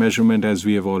not about measurement as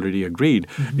we have already agreed.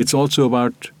 Mm-hmm. It's also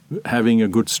about having a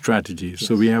good strategy. Yes.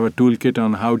 So we have a toolkit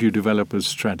on how do you develop a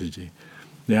strategy.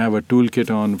 They have a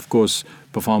toolkit on, of course,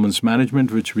 performance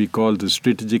management, which we call the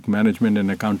Strategic Management and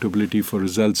Accountability for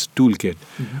Results Toolkit,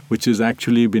 mm-hmm. which has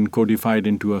actually been codified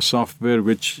into a software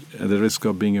which, at the risk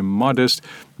of being immodest,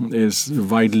 is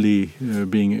widely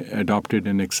being adopted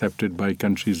and accepted by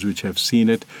countries which have seen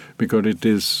it, because it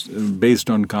is based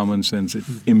on common sense. It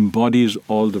embodies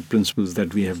all the principles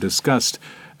that we have discussed,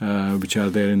 which are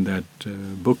there in that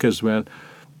book as well,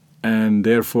 and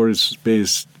therefore it's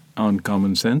based on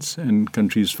common sense, and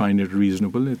countries find it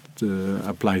reasonable. It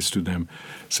applies to them.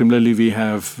 Similarly, we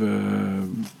have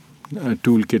a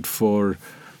toolkit for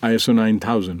ISO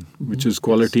 9000, which is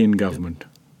quality in government.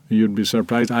 You'd be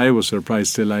surprised. I was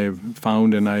surprised till I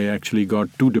found, and I actually got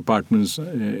 2 departments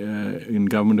in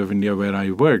Government of India where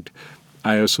I worked,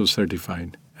 ISO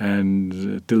certified.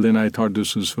 And till then I thought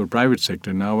this was for private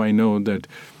sector. Now I know that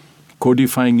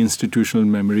codifying institutional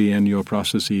memory and your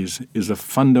processes is a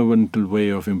fundamental way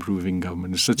of improving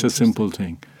government. It's such a simple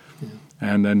thing. Yeah.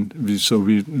 And then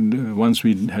once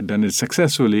we had done it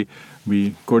successfully,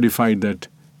 we codified that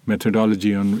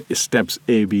methodology on steps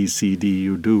A, B, C, D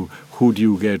you do. Who do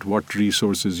you get? What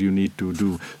resources you need to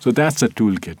do? So that's a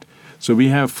toolkit. So we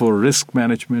have for risk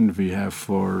management, we have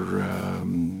for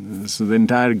so the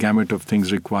entire gamut of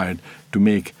things required to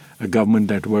make a government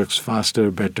that works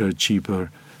faster, better, cheaper,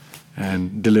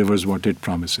 and delivers what it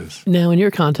promises. Now, in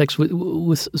your context,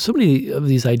 with so many of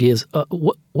these ideas,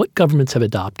 what governments have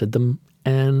adopted them,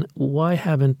 and why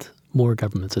haven't more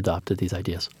governments adopted these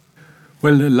ideas?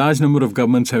 Well, a large number of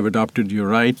governments have adopted, you're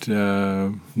right.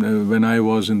 When I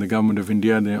was in the Government of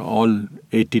India, all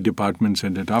 80 departments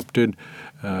had adopted.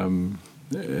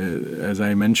 As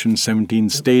I mentioned, 17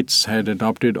 states had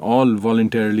adopted, all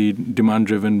voluntarily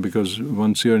demand-driven, because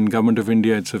once you're in Government of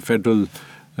India, it's a federal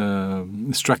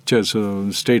structure, so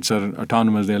states are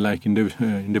autonomous, they're like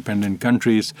independent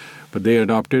countries, but they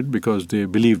adopted because they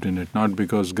believed in it, not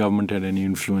because government had any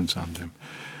influence on them.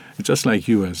 It's just like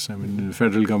U.S. I mean, the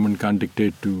federal government can't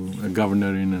dictate to a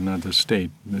governor in another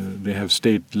state. They have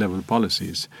state-level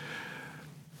policies.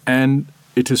 And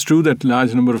it is true that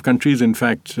large number of countries, in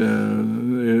fact,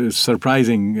 is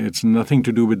surprising. It's nothing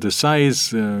to do with the size.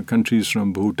 Countries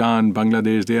from Bhutan,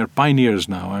 Bangladesh, they are pioneers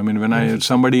now. I mean, when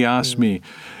somebody asked me,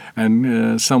 and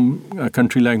a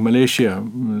country like Malaysia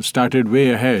started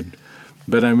way ahead.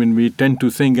 But I mean, we tend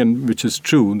to think, and which is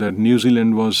true, that New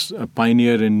Zealand was a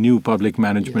pioneer in new public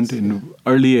management. Yes, in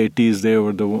early 80s, they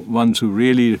were the ones who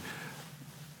really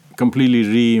completely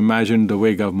reimagined the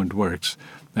way government works.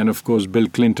 And of course, Bill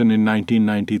Clinton in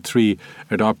 1993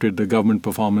 adopted the government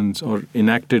performance, or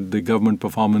enacted the Government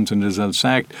Performance and Results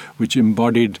Act, which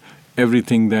embodied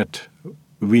everything that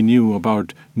we knew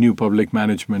about new public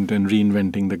management and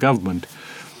reinventing the government.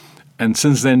 And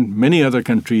since then, many other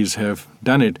countries have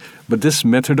done it. But this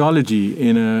methodology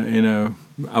in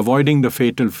avoiding the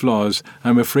fatal flaws,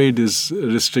 I'm afraid, is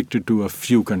restricted to a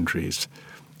few countries.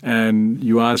 And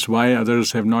you asked why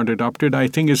others have not adopted. I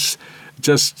think it's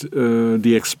just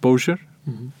the exposure.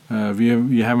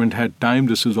 We haven't had time.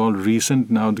 This is all recent.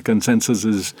 Now the consensus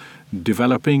is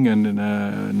developing, and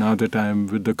now that I'm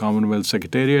with the Commonwealth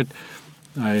Secretariat,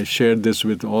 I shared this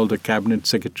with all the cabinet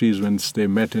secretaries once they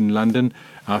met in London.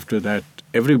 After that,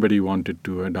 everybody wanted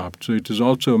to adopt. So it is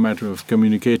also a matter of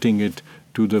communicating it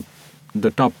to the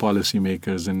top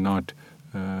policymakers and not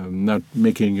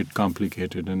making it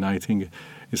complicated. And I think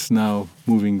it's now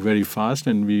moving very fast,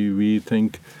 and we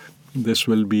think this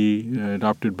will be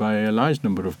adopted by a large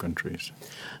number of countries.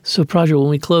 So, Praja, when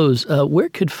we close, where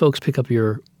could folks pick up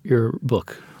your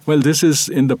book? Well, this is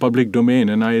in the public domain,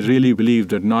 and I really believe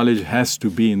that knowledge has to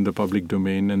be in the public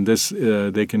domain. And this,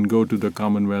 they can go to the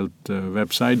Commonwealth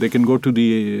website. They can go to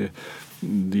the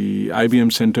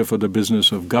IBM Center for the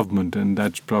Business of Government, and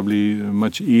that's probably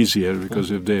much easier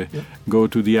because if they go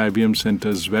to the IBM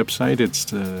Center's website,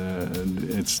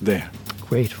 it's there.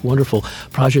 Great, wonderful.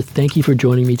 Praja, thank you for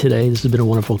joining me today. This has been a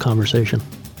wonderful conversation.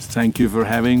 Thank you for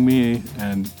having me,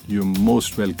 and you're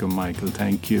most welcome, Michael.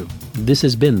 Thank you. This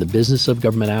has been the Business of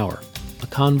Government Hour, a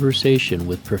conversation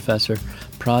with Professor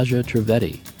Praja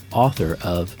Trivedi, author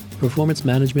of Performance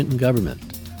Management in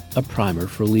Government, a primer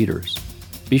for leaders.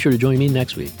 Be sure to join me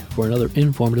next week for another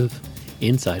informative,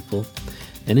 insightful,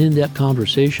 and in-depth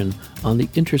conversation on the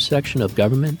intersection of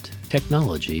government,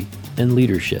 technology, and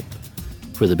leadership.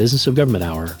 For the Business of Government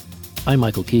Hour, I'm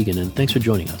Michael Keegan, and thanks for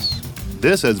joining us.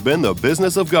 This has been the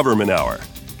Business of Government Hour.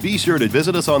 Be sure to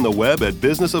visit us on the web at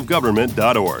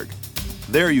businessofgovernment.org.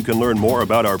 There you can learn more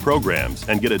about our programs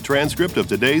and get a transcript of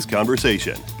today's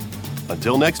conversation.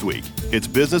 Until next week, it's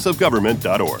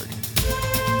businessofgovernment.org.